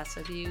fucking obsessed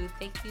with you.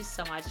 Thank you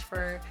so much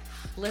for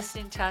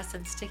listening to us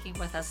and sticking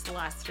with us the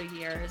last 3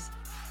 years.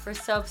 We're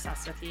so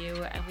obsessed with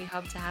you, and we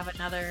hope to have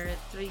another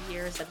 3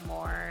 years and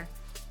more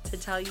to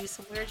tell you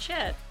some weird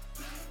shit.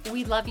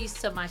 We love you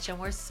so much, and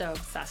we're so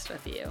obsessed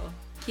with you.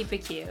 Keep it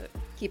cute.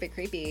 Keep it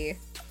creepy.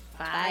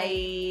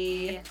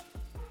 Bye.